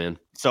pinstripes, man.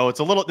 So it's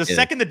a little. The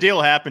second the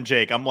deal happened,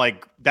 Jake, I'm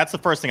like, that's the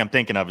first thing I'm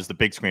thinking of is the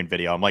big screen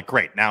video. I'm like,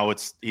 great. Now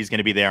he's going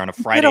to be there on a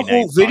Friday night. Get a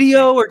whole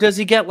video, or does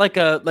he get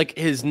like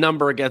his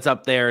number gets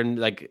up there and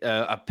like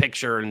a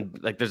picture and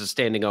like there's a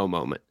standing O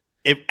moment?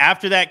 If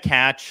after that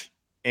catch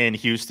in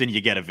Houston,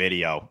 you get a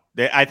video.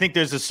 I think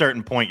there's a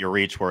certain point you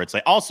reach where it's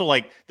like, also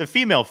like the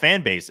female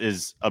fan base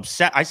is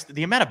upset.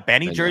 The amount of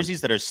Benny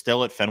jerseys that are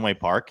still at Fenway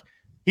Park,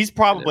 he's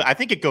probably, I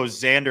think it goes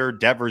Xander,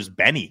 Devers,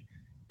 Benny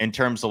in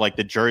terms of like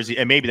the jersey.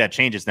 And maybe that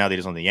changes now that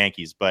he's on the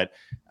Yankees, but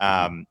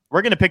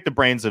we're going to pick the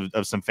brains of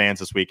some fans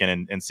this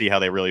weekend and see how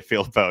they really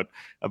feel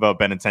about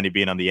Benintendi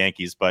being on the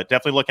Yankees, but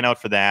definitely looking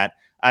out for that.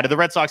 Do the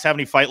Red Sox have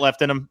any fight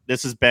left in them?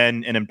 This has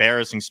been an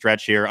embarrassing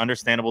stretch here.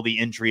 Understandable, the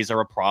injuries are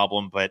a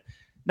problem, but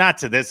not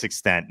to this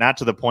extent, not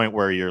to the point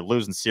where you're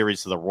losing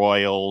series to the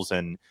Royals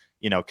and,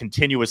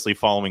 continuously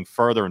following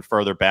further and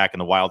further back in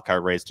the wild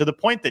card race, to the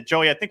point that,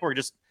 Joey, I think we're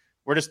just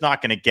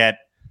not going to get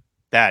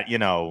that,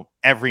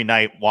 every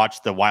night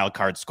watch the wild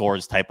card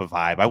scores type of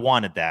vibe. I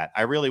wanted that.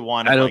 I really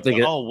wanted. I don't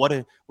think. What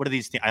are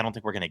these things? I don't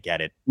think we're going to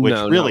get it, which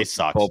really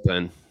sucks.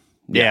 Bullpen.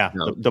 Yeah,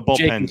 the bullpen.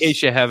 Jake, in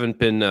case you haven't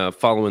been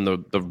following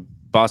the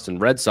Boston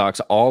Red Sox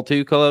all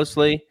too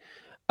closely,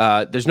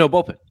 there's no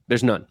bullpen.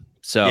 There's none.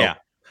 So yeah.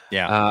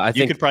 I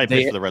think you could probably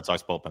pay for the Red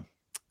Sox bullpen.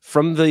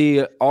 From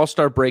the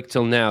All-Star break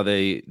till now,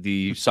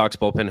 the Sox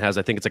bullpen has,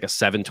 I think it's like a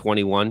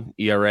 7.21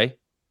 ERA.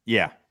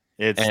 Yeah.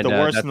 It's the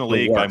worst in the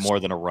league by more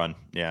than a run.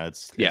 Yeah,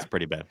 it's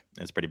pretty bad.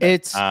 It's pretty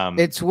bad.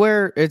 It's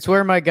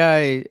where my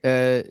guy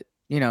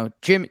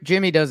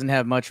Jimmy doesn't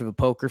have much of a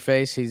poker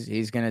face.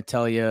 He's going to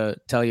tell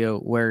you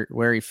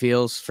where he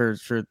feels for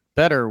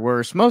better or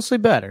worse, mostly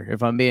better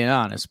if I'm being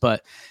honest.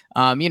 But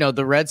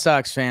the Red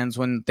Sox fans,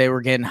 when they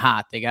were getting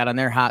hot, they got on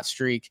their hot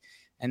streak.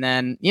 And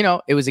then,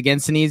 it was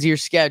against an easier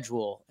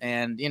schedule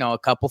and, a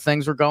couple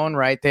things were going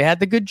right. They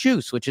had the good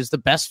juice, which is the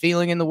best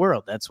feeling in the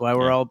world. That's why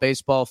we're all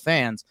baseball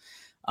fans.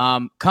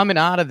 Coming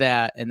out of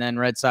that, and then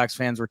Red Sox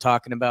fans were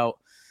talking about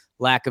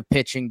lack of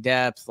pitching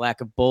depth,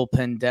 lack of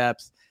bullpen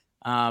depth,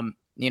 and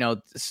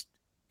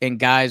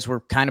guys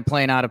were kind of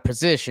playing out of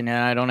position. And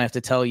I don't have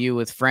to tell you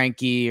with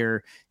Frankie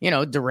or,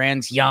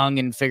 Duran's young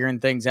and figuring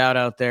things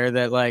out there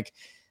that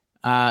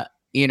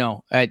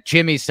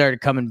Jimmy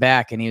started coming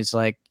back and he was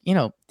like,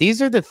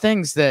 these are the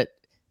things that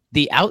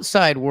the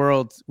outside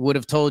world would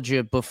have told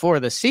you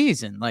before the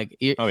season.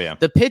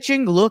 The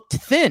pitching looked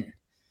thin.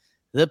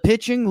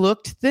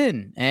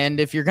 And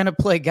if you're going to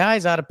play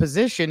guys out of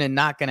position and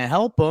not going to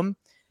help them,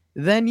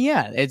 then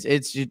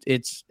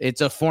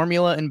it's a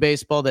formula in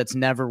baseball that's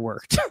never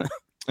worked.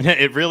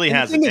 It really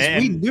hasn't.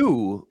 We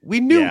knew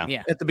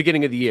at the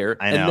beginning of the year.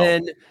 And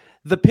then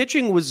the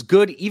pitching was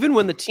good. Even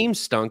when the team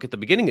stunk at the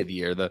beginning of the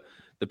year, the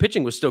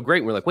pitching was still great.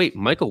 And we're like, wait,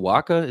 Michael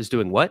Wacha is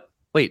doing what?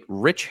 wait,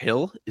 Rich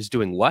Hill is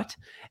doing what?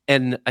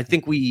 And I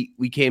think we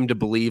came to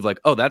believe like,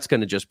 oh, that's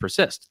going to just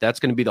persist. That's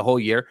going to be the whole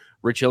year.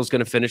 Rich Hill's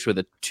going to finish with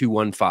a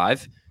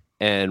 2.15,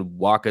 and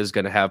Waka's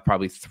going to have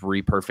probably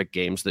 3 perfect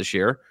games this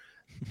year.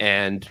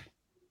 And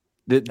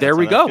there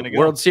we go.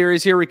 World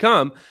Series, here we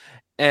come.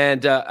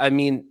 And I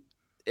mean,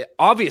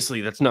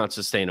 obviously that's not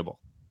sustainable.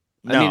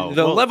 I mean,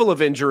 the level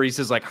of injuries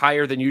is like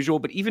higher than usual,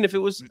 but even if it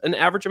was an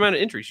average amount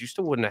of injuries, you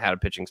still wouldn't have had a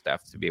pitching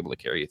staff to be able to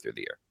carry you through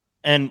the year.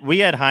 And we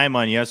had Haim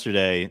on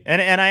yesterday,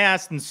 and I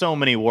asked in so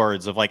many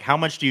words of like, how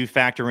much do you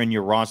factor in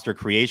your roster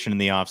creation in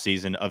the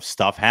offseason of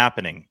stuff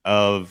happening,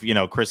 of,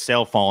 Chris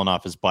Sale falling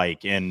off his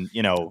bike and,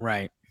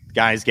 right,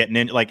 guys getting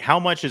in, like, how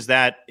much is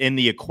that in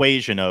the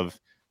equation of,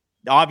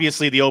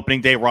 obviously the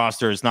opening day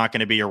roster is not going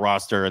to be your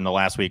roster in the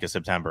last week of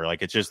September.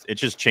 Like it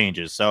just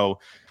changes. So,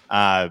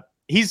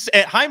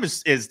 Haim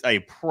is a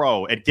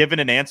pro at giving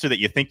an answer that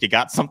you think you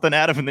got something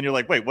out of, and then you're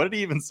like, wait, what did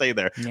he even say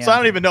there? Yeah. So I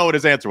don't even know what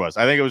his answer was.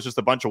 I think it was just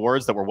a bunch of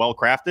words that were well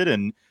crafted,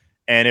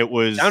 and it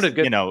was sounded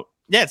good.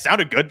 It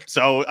sounded good.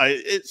 So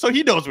so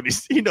he knows what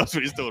he's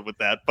doing with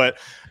that. But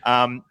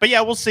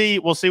yeah, we'll see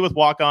with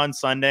Walk on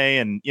Sunday,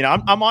 and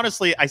I'm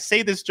honestly, I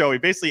say this, Joey,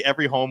 basically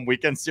every home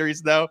weekend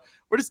series though.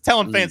 We're just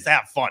telling fans to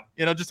have fun,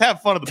 just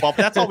have fun at the ball.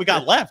 That's all we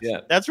got left.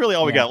 Yeah. That's really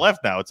all we got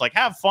left now. It's like,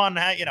 have fun,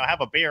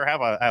 have a beer,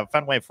 have a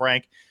Fenway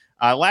Frank.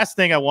 Last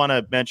thing I want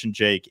to mention,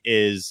 Jake,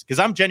 is because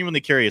I'm genuinely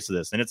curious of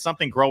this, and it's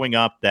something growing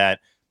up that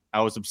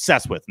I was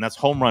obsessed with, and that's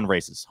home run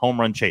races, home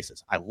run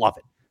chases. I love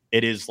it.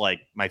 It is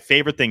like my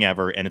favorite thing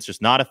ever, and it's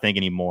just not a thing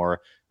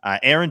anymore.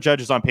 Aaron Judge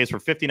is on pace for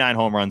 59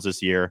 home runs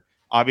this year.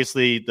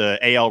 Obviously, the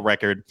AL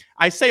record.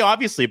 I say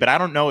obviously, but I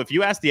don't know if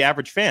you ask the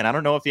average fan. I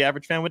don't know if the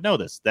average fan would know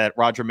this, that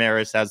Roger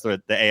Maris has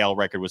the AL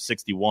record with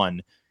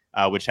 61,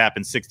 which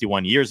happened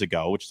 61 years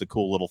ago, which is a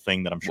cool little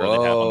thing that I'm sure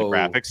they have on the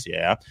graphics.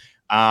 Yeah.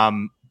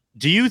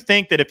 Do you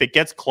think that if it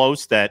gets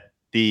close, that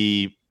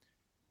I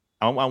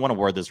want to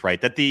word this right,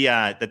 that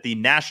the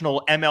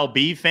national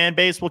MLB fan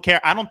base will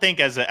care? I don't think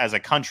as a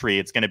country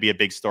it's going to be a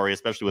big story,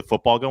 especially with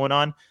football going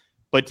on.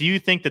 But do you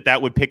think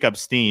that would pick up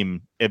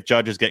steam if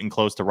Judge is getting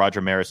close to Roger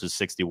Maris's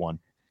 61?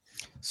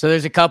 So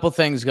there's a couple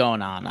things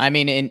going on. I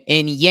mean,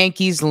 in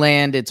Yankees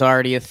land, it's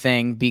already a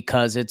thing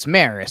because it's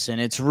Maris and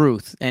it's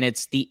Ruth and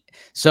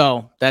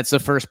so that's the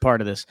first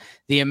part of this.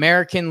 The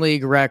American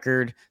League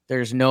record,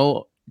 there's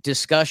no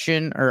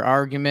discussion or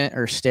argument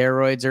or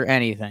steroids or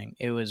anything.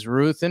 It was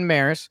Ruth and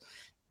Maris.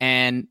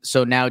 And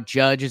so now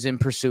Judge is in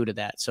pursuit of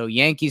that. So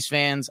Yankees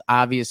fans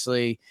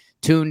obviously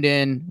tuned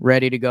in,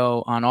 ready to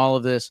go on all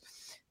of this.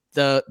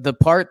 The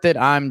part that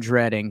I'm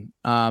dreading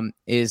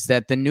is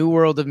that the new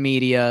world of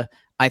media,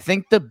 I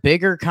think the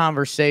bigger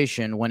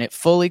conversation when it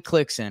fully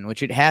clicks in,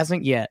 which it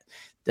hasn't yet,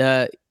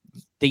 the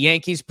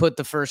Yankees put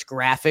the first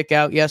graphic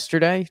out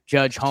yesterday.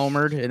 Judge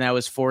homered, and that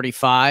was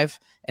 45.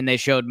 And they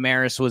showed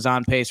Maris was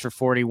on pace for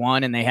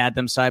 41, and they had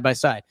them side by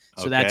side.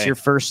 So That's your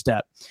first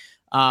step.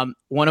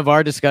 One of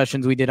our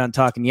discussions we did on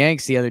Talkin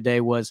Yanks the other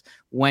day was,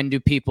 when do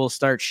people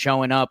start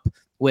showing up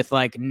with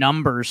like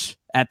numbers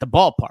at the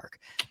ballpark?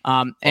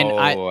 I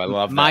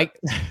love that.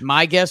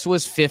 My guess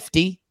was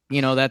 50.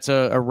 That's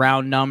a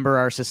round number.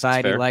 Our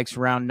society likes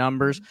round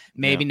numbers.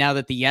 Maybe now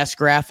that the Yes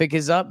graphic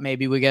is up,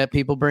 maybe we get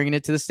people bringing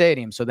it to the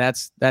stadium. So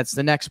that's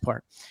the next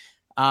part.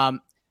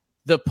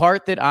 The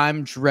part that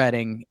I'm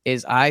dreading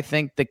is I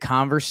think the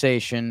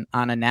conversation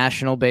on a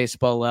national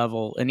baseball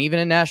level and even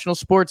a national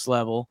sports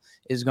level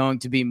is going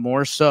to be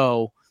more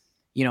so,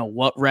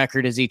 what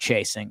record is he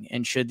chasing?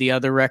 And should the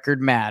other record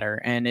matter?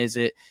 And is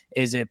it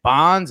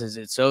Bonds? Is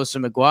it Sosa,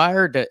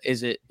 McGuire?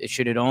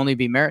 Should it only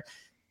be Merritt?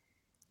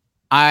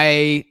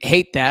 I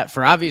hate that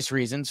for obvious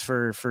reasons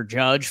for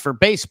Judge, for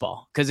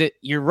baseball, because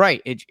you're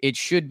right. It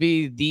should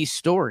be the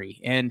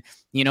story. And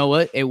you know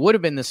what? It would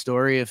have been the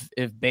story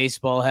if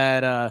baseball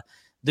had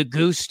the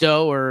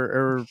gusto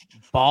or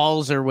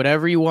balls or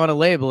whatever you want to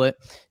label it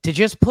to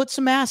just put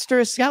some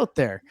asterisks out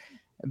there.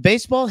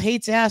 Baseball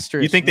hates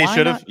asterisks. You think they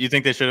should have? You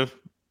think they should have?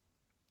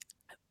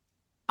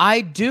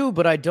 I do,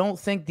 but I don't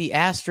think the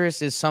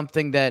asterisk is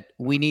something that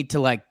we need to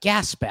like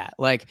gasp at.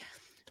 Like,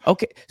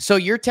 okay, so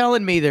you're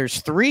telling me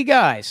there's 3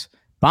 guys,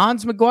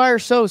 Bonds,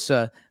 McGuire,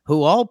 Sosa,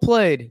 who all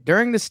played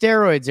during the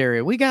steroids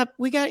era. We got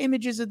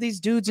images of these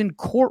dudes in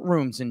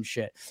courtrooms and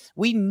shit.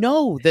 We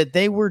know that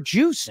they were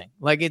juicing.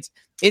 Like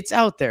it's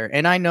out there.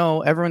 And I know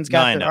everyone's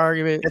got their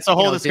argument. It's a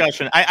whole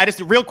discussion. I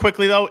just real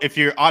quickly though, if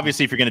you're going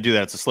to do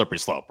that, it's a slippery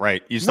slope,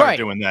 right? You start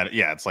doing that.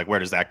 Yeah. It's like, where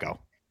does that go?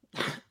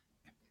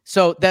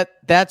 So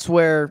that's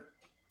where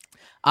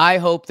I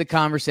hope the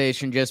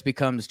conversation just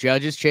becomes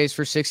Judge's chase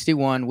for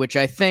 61, which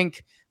I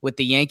think with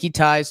the Yankee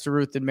ties to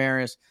Ruth and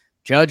Maris,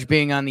 Judge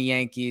being on the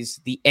Yankees,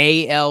 the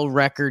AL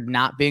record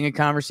not being a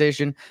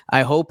conversation,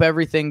 I hope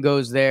everything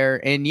goes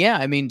there. And yeah,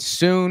 I mean,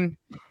 soon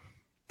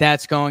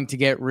that's going to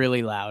get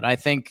really loud. I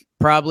think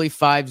probably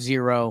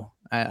 5-0.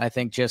 I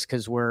think just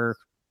because we're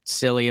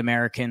silly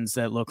Americans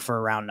that look for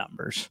round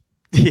numbers.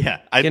 Yeah,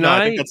 I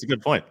think that's a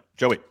good point.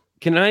 Joey.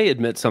 Can I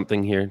admit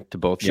something here to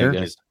both you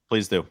guys?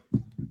 Please do.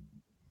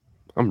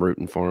 I'm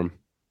rooting for him.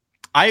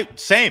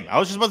 Same. I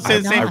was just about to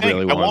say the same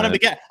thing. I want him to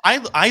get.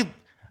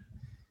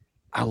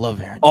 I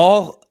love Aaron.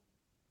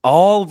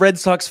 All Red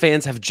Sox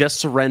fans have just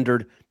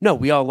surrendered. No,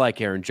 we all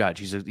like Aaron Judge.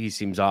 He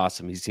seems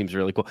awesome. He seems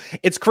really cool.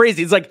 It's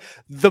crazy. It's like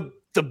the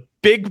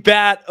big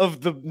bat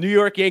of the New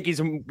York Yankees,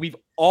 and we've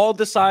all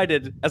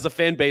decided as a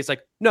fan base,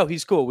 like, no,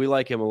 he's cool. We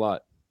like him a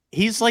lot.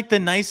 He's like the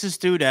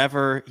nicest dude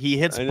ever. He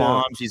hits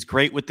bombs. He's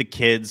great with the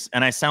kids.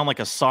 And I sound like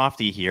a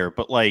softie here,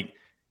 but like,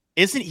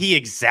 isn't he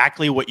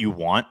exactly what you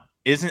want?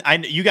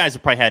 You guys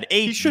have probably had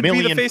 8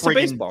 million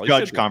freaking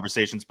Judge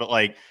conversations, but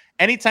like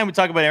anytime we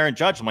talk about Aaron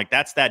Judge, I'm like,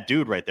 that's that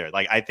dude right there.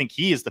 Like, I think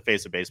he is the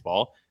face of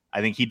baseball.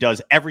 I think he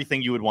does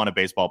everything you would want a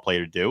baseball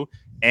player to do.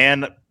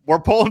 And we're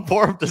pulling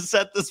for him to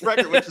set this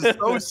record, which is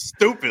so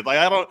stupid.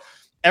 Like,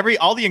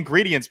 all the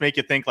ingredients make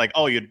you think like,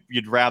 oh,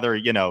 you'd rather,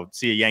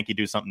 see a Yankee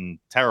do something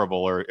terrible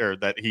or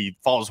that he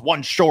falls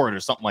one short or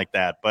something like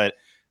that. But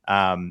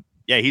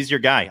yeah, he's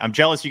your guy. I'm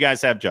jealous you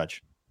guys have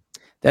Judge.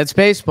 That's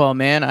baseball,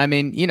 man. I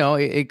mean,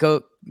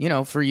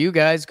 for you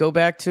guys, go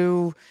back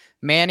to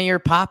Manny or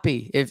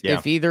Poppy.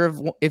 If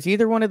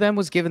either one of them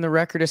was given the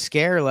record a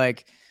scare,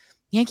 like,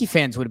 Yankee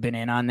fans would have been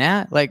in on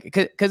that, like,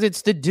 because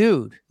it's the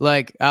dude.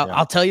 Like,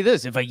 I'll tell you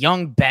this: if a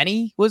young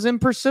Benny was in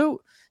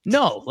pursuit,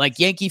 no, like,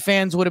 Yankee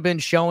fans would have been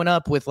showing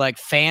up with like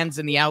fans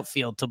in the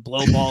outfield to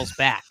blow balls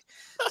back.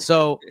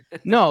 So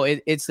no,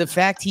 it's the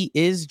fact he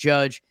is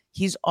Judge.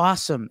 He's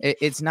awesome.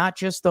 It's not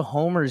just the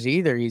homers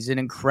either. He's an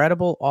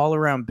incredible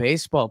all-around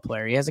baseball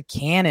player. He has a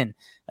cannon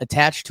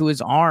attached to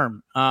his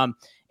arm.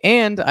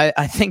 And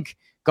I think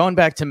going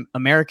back to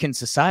American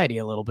society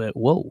a little bit,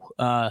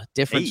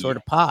 different sort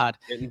of pod.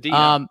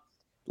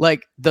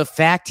 Like, the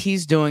fact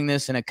he's doing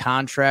this in a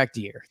contract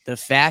year, the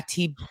fact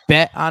he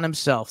bet on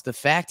himself, the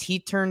fact he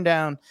turned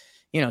down,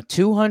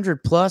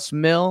 $200+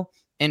 million,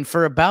 and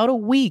for about a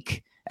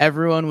week,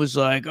 everyone was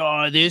like,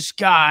 "Oh, this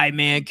guy,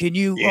 man, can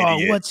you?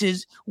 What's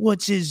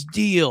his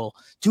deal?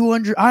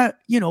 200?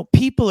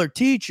 People are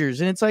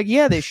teachers," and it's like,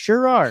 yeah, they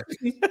sure are,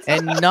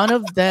 and none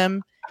of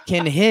them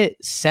can hit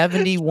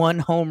 71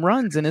 home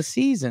runs in a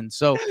season.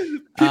 So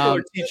people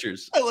are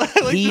teachers. I like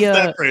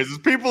that phrase.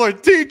 People are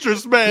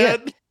teachers,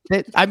 man.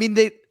 Yeah,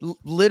 they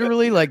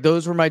literally, like,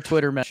 those were my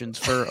Twitter mentions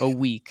for a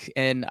week,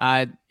 and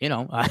I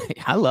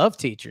love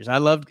teachers.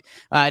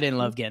 I didn't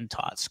love getting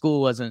taught.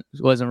 School wasn't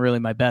really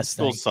my best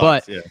thing.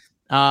 Sucks,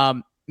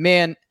 but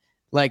man,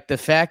 like, the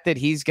fact that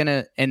he's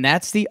gonna, and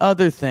that's the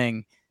other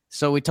thing.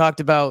 So we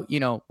talked about,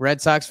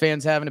 Red Sox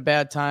fans having a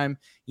bad time,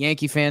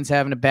 Yankee fans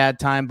having a bad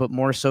time, but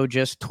more so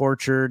just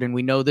tortured. And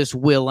we know this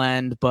will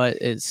end, but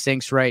it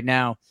sinks right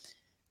now.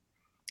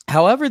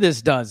 However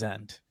this does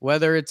end,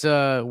 whether it's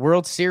a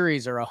World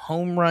Series or a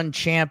home run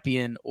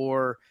champion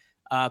or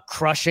a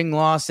crushing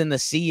loss in the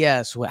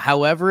CS,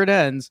 however it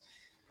ends,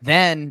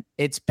 then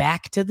it's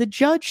back to the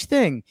Judge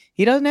thing.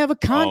 He doesn't have a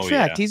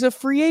contract. He's a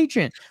free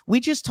agent. We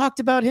just talked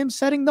about him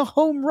setting the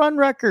home run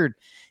record.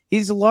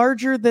 He's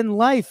larger than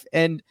life.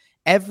 And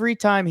every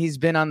time he's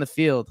been on the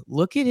field,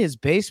 look at his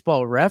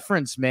baseball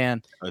reference,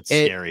 man. That's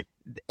scary.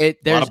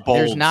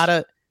 There's not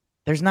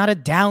a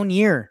down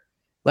year.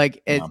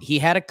 Like, he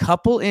had a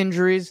couple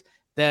injuries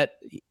that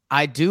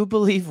I do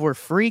believe were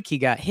freak. He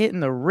got hit in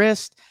the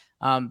wrist.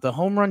 The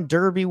home run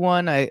derby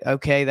one,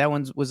 that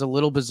one was a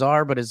little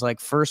bizarre, but his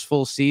like first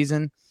full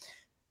season.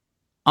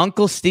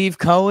 Uncle Steve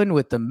Cohen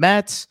with the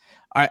Mets.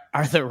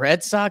 Are the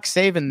Red Sox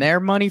saving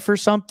their money for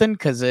something?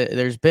 Because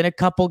there's been a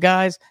couple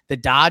guys. The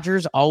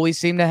Dodgers always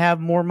seem to have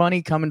more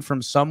money coming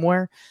from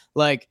somewhere.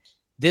 Like,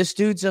 this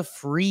dude's a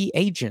free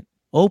agent,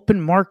 open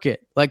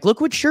market. Like,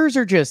 look what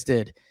Scherzer just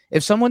did.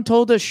 If someone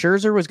told us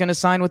Scherzer was going to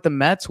sign with the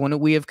Mets,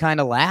 wouldn't we have kind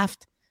of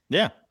laughed?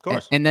 Yeah, of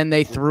course. And then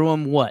they threw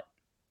him, what,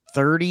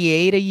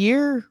 38 a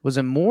year? Was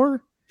it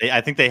more? I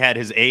think they had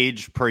his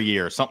age per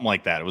year, something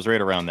like that. It was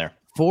right around there.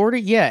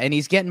 40, yeah. And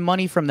he's getting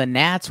money from the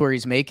Nats where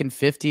he's making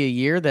 50 a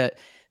year. That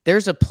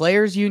there's a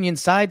players union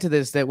side to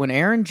this, that when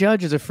Aaron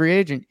Judge is a free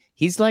agent,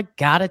 he's like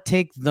got to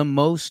take the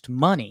most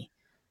money.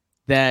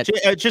 That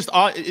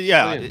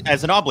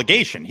as an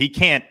obligation. He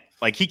can't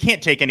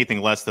take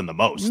anything less than the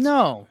most.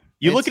 No.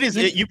 You look at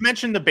you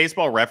mentioned the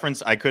baseball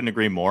reference. I couldn't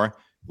agree more.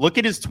 Look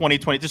at his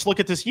 2020. Just look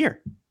at this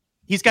year.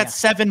 He's got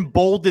 7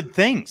 bolded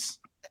things.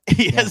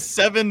 He has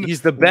 7.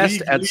 He's the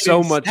best at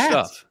so much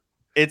stuff.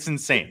 It's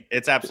insane.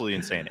 It's absolutely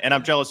insane. And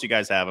I'm jealous you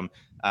guys have him.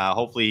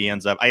 Hopefully he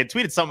ends up. I had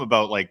tweeted something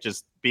about like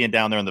just being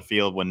down there in the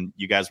field when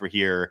you guys were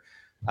here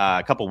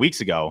a couple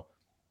weeks ago.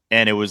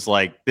 And it was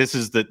like,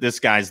 this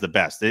guy's the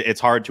best.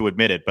 It's hard to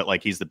admit it, but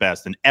like, he's the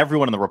best. And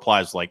everyone in the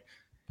replies was like,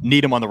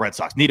 need him on the Red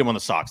Sox, need him on the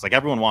Sox. Like,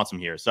 everyone wants him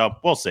here. So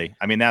we'll see.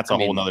 I mean, that's a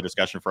whole nother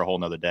discussion for a whole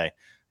nother day.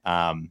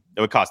 It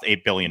would cost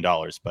 $8 billion,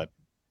 but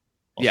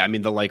I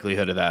mean, the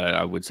likelihood of that,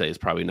 I would say, is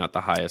probably not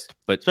the highest,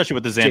 but especially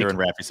with the Xander and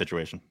Raffy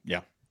situation. Yeah.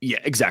 Yeah,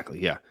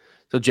 exactly. Yeah.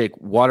 So Jake,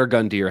 water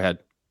gun to your head.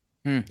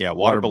 Yeah.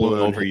 Water balloon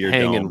over your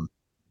hanging dome.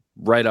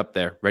 Right up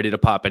there, ready to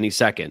pop any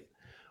second.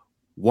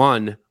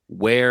 One,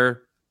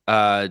 where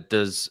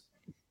does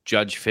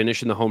Judge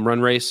finish in the home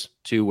run race?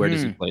 2, where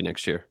does he play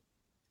next year?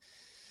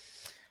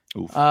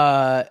 Oof.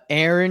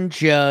 Aaron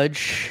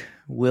Judge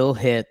will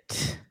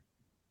hit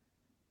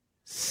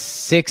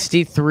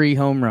 63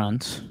 home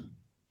runs.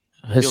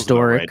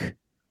 Historic. Right.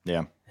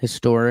 Yeah.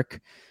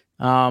 Historic.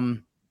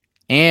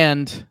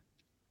 And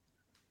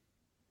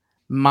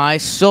my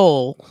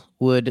soul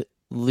would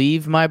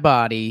leave my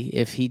body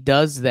if he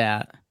does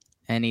that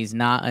and he's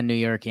not a New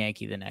York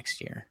Yankee the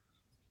next year.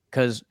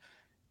 Because,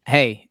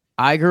 hey,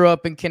 I grew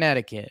up in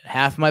Connecticut.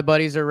 Half my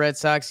buddies are Red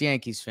Sox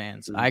Yankees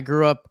fans. I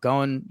grew up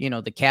going,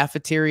 the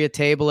cafeteria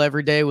table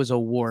every day was a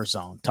war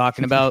zone,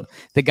 talking about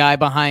the guy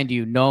behind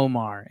you,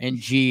 Nomar and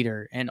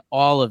Jeter and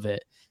all of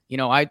it.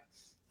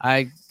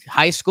 I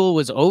high school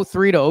was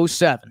 03 to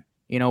 07.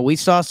 We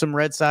saw some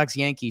Red Sox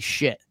Yankees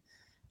shit.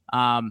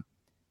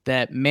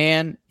 That,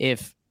 man,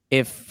 if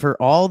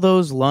for all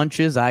those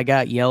lunches I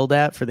got yelled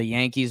at for the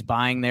Yankees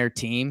buying their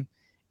team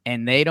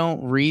and they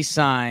don't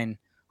re-sign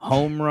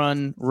home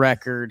run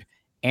record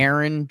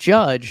Aaron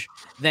Judge,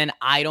 then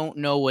I don't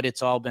know what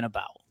it's all been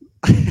about.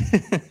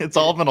 It's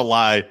all been a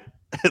lie.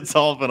 It's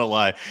all been a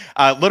lie.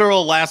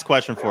 Literal last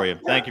question for you.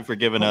 Thank you for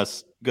giving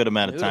us a good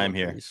amount of time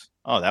here.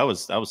 Oh, that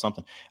was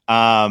something.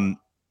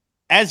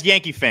 As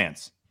Yankee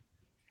fans,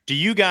 do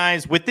you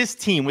guys, with this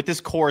team, with this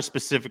core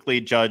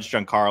specifically, Judge,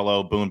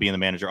 Giancarlo, Boone being the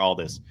manager, all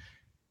this,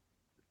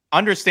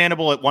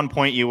 understandable at one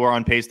point you were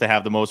on pace to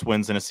have the most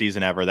wins in a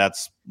season ever.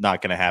 That's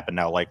not going to happen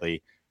now,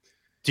 likely.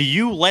 Do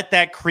you let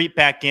that creep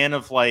back in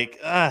of like,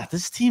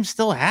 this team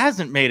still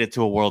hasn't made it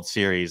to a World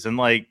Series? And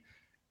like,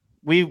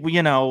 we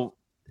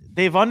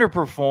they've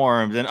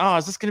underperformed. And,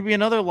 is this going to be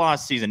another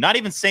lost season? Not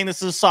even saying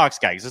this is a Sox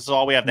guy, because this is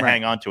all we have to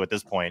hang on to at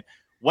this point.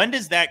 When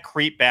does that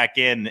creep back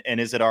in, and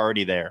is it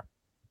already there?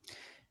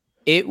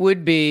 It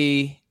would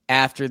be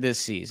after this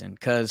season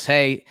because,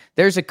 hey,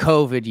 there's a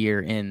COVID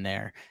year in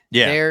there.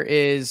 Yeah. There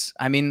is,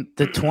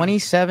 the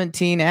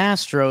 2017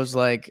 Astros,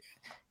 like,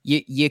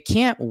 you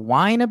can't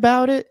whine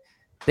about it.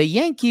 The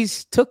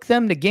Yankees took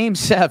them to Game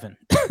 7,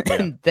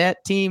 and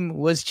that team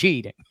was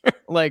cheating.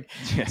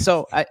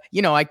 So I'm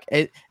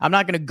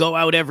not going to go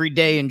out every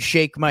day and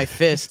shake my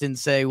fist and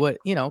say what,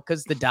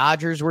 because the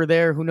Dodgers were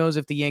there. Who knows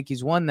if the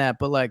Yankees won that?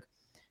 But like,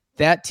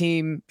 that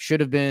team should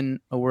have been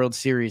a World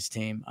Series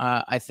team.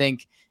 I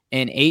think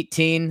in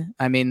 18,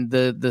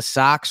 the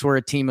Sox were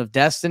a team of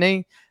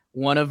destiny.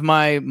 One of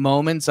my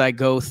moments I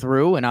go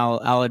through, and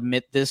I'll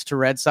admit this to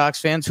Red Sox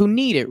fans who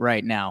need it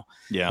right now,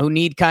 who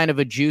need kind of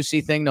a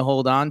juicy thing to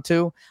hold on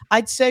to.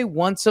 I'd say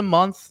once a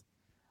month,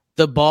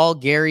 the ball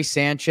Gary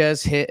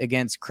Sanchez hit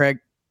against Craig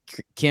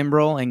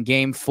Kimbrell in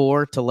Game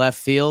 4 to left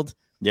field.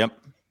 Yep.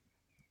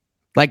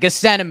 Like a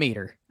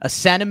centimeter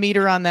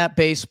on that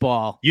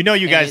baseball. You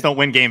guys don't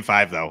win Game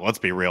 5, though. Let's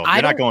be real.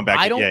 You're not going back.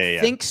 I don't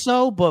think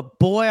so, but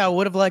boy, I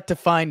would have liked to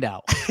find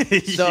out.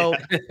 So,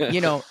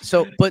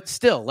 but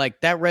still,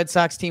 like, that Red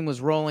Sox team was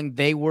rolling.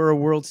 They were a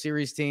World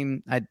Series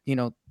team.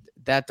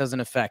 That doesn't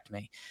affect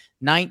me.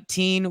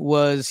 19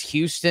 was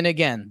Houston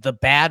again. The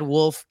bad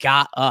wolf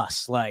got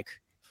us. Like,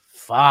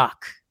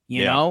 fuck,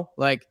 you know?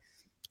 Like,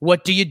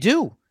 what do you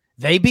do?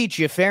 They beat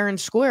you fair and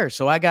square,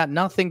 so I got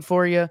nothing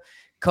for you.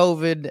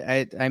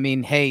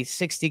 COVID, hey,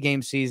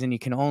 60-game season, you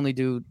can only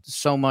do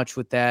so much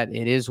with that.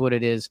 It is what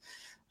it is.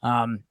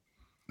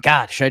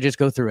 God, should I just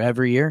go through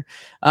every year?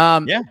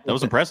 That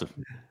was impressive.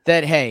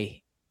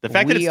 The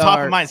fact that it's top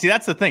of mind. See,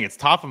 that's the thing. It's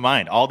top of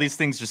mind. All these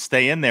things just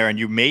stay in there, and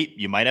you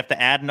might have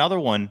to add another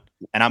one.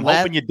 And I'm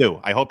hoping you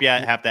do. I hope you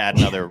have to add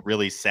another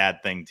really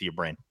sad thing to your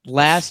brain.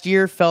 Last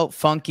year felt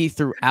funky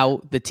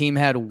throughout. The team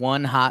had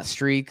one hot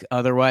streak.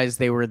 Otherwise,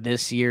 they were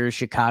this year's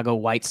Chicago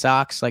White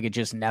Sox. Like, it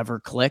just never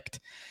clicked.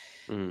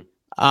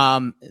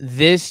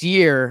 This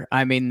year,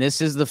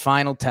 this is the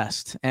final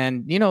test.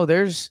 And,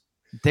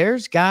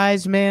 there's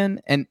guys,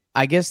 man. And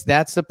I guess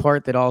that's the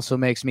part that also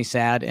makes me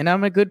sad. And I'm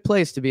in a good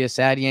place to be a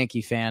sad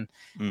Yankee fan.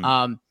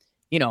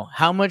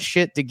 How much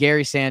shit did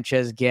Gary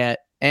Sanchez get?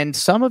 And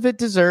some of it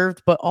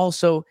deserved, but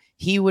also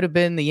he would have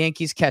been the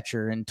Yankees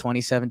catcher in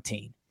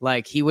 2017.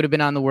 Like, he would have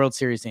been on the World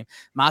Series team.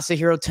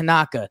 Masahiro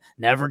Tanaka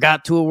never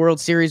got to a World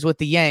Series with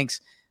the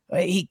Yanks.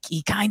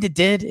 He kind of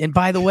did. And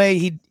by the way,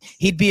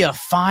 he'd be a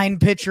fine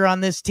pitcher on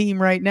this team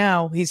right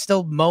now. He's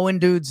still mowing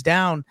dudes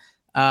down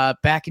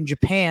back in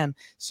Japan.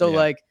 So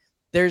like,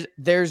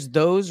 there's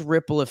those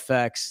ripple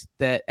effects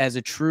that as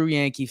a true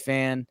Yankee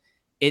fan,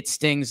 it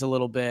stings a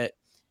little bit.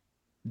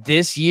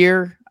 This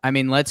year,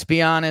 let's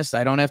be honest.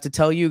 I don't have to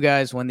tell you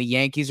guys, when the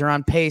Yankees are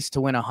on pace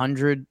to win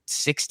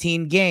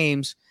 116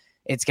 games,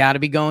 it's got to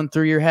be going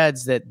through your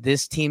heads that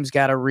this team's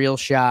got a real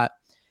shot.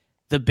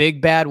 The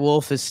big bad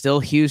wolf is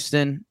still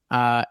Houston.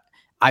 I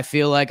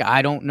feel like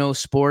I don't know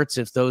sports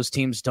if those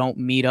teams don't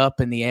meet up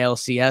in the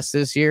ALCS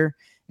this year.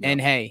 Yeah. And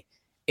hey,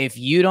 if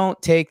you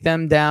don't take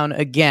them down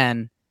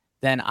again,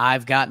 then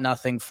I've got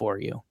nothing for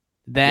you.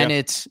 Then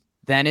it's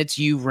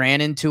you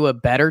ran into a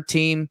better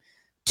team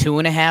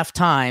 2.5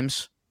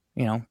 times.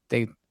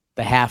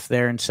 The half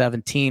there in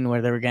 17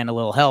 where they were getting a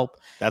little help.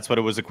 That's what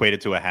it was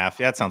equated to, a half.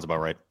 Yeah, that sounds about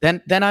right.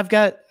 Then I've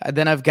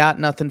got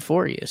nothing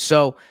for you.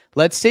 So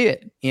let's see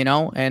it,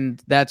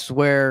 and that's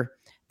where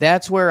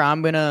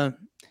I'm gonna.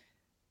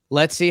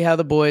 Let's see how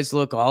the boys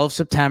look all of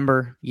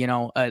September.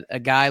 A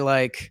guy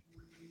like,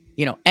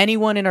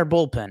 anyone in our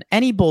bullpen,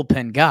 any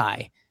bullpen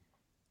guy,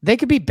 they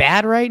could be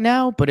bad right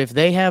now, but if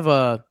they have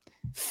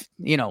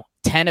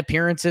 10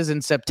 appearances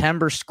in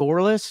September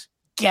scoreless,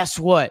 guess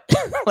what?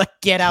 Like,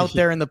 get out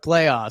there in the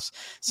playoffs.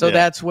 So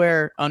that's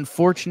where,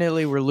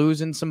 unfortunately, we're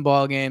losing some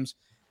ball games.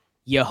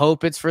 You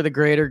hope it's for the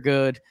greater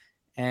good.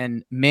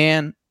 And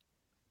man,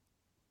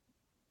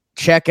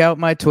 check out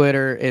my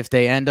Twitter if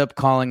they end up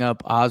calling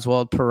up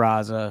Oswald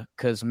Peraza,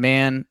 because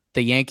man,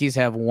 the Yankees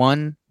have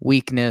one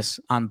weakness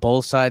on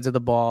both sides of the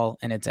ball,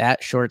 and it's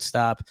at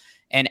shortstop.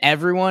 And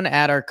everyone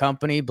at our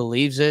company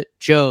believes it.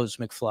 Joe's,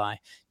 McFly,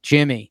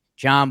 Jimmy,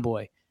 John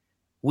Boy.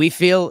 We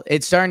feel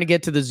it's starting to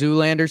get to the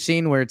Zoolander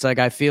scene where it's like,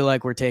 I feel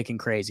like we're taking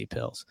crazy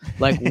pills.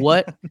 Like,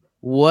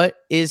 what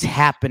is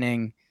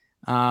happening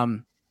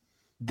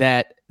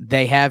that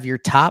they have your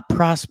top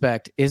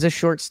prospect is a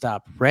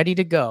shortstop ready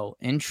to go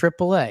in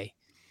AAA,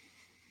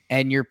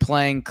 and you're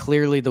playing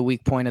clearly the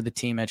weak point of the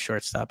team at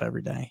shortstop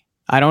every day?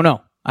 I don't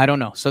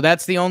know. So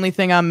that's the only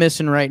thing I'm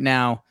missing right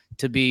now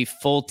to be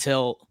full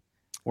tilt.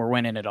 We're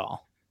winning it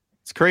all.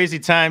 It's crazy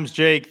times,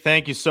 Jake.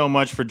 Thank you so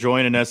much for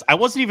joining us. I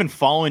wasn't even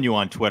following you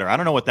on Twitter. I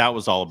don't know what that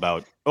was all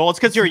about. Well, it's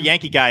because you're a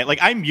Yankee guy. Like,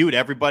 I mute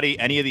everybody,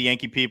 any of the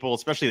Yankee people,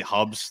 especially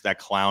Hubs, that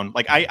clown.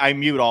 Like, I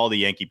mute all the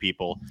Yankee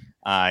people,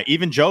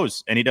 even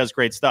Joe's, and he does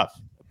great stuff.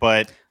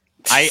 But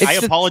I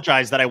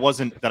apologize that I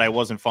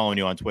wasn't following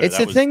you on Twitter. It's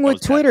the thing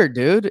with Twitter,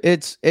 dude.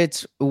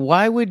 It's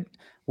why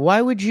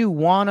would you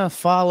want to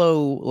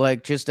follow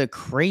like just a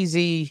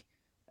crazy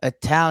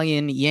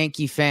Italian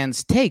Yankee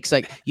fans takes?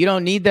 Like, you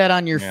don't need that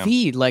on your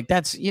feed.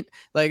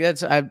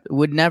 I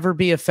would never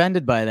be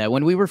offended by that.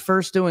 When we were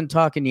first doing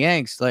Talkin'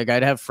 Yanks, like,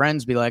 I'd have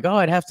friends be like, oh,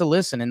 I'd have to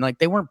listen. And like,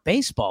 they weren't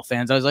baseball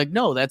fans. I was like,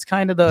 no, that's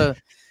kind of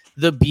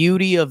the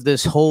beauty of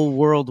this whole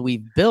world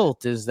we've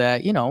built, is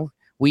that,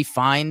 we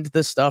find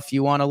the stuff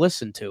you want to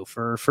listen to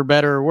for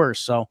better or worse.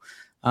 So,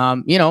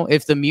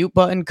 if the mute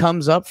button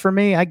comes up for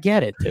me, I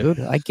get it, dude.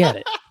 I get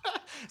it.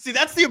 See,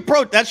 that's the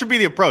approach. That should be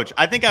the approach.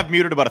 I think I've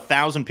muted about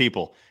 1,000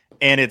 people,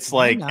 and it's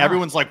like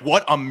everyone's like,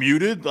 "What? I'm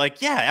muted?"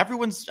 Like, yeah,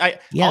 everyone's.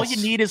 All you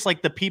need is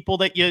like the people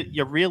that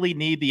you really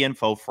need the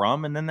info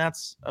from, and then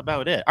that's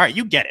about it. All right,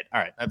 you get it.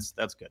 All right, that's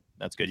good.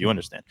 That's good. You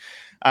understand.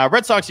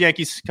 Red Sox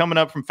Yankees coming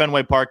up from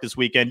Fenway Park this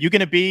weekend. You going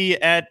to be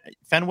at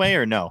Fenway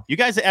or no? You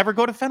guys ever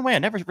go to Fenway? I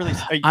never really.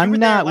 I'm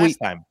not. Last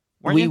time.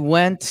 We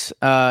went.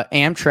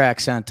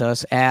 Amtrak sent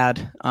us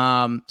ad.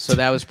 So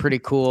that was pretty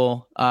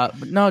cool.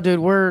 But no,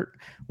 dude, we're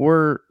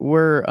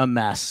a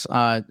mess.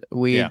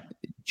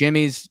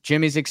 Jimmy's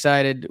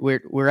excited.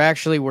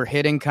 We're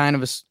hitting kind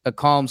of a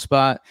calm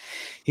spot.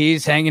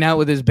 He's hanging out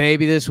with his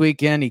baby this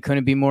weekend. He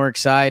couldn't be more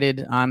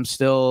excited.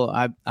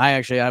 I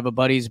actually have a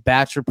buddy's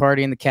bachelor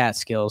party in the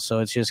Catskills, so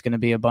it's just going to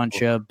be a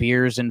bunch of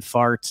beers and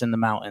farts in the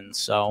mountains.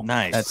 So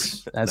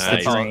nice. That's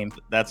the dream.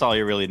 That's all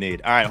you really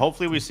need. All right.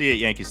 Hopefully we see you at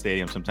Yankee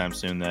Stadium sometime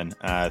soon. Then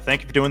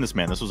thank you for doing this,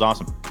 man. This was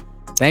awesome.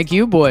 Thank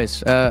you,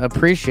 boys.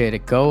 Appreciate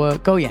it.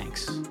 Go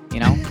Yanks.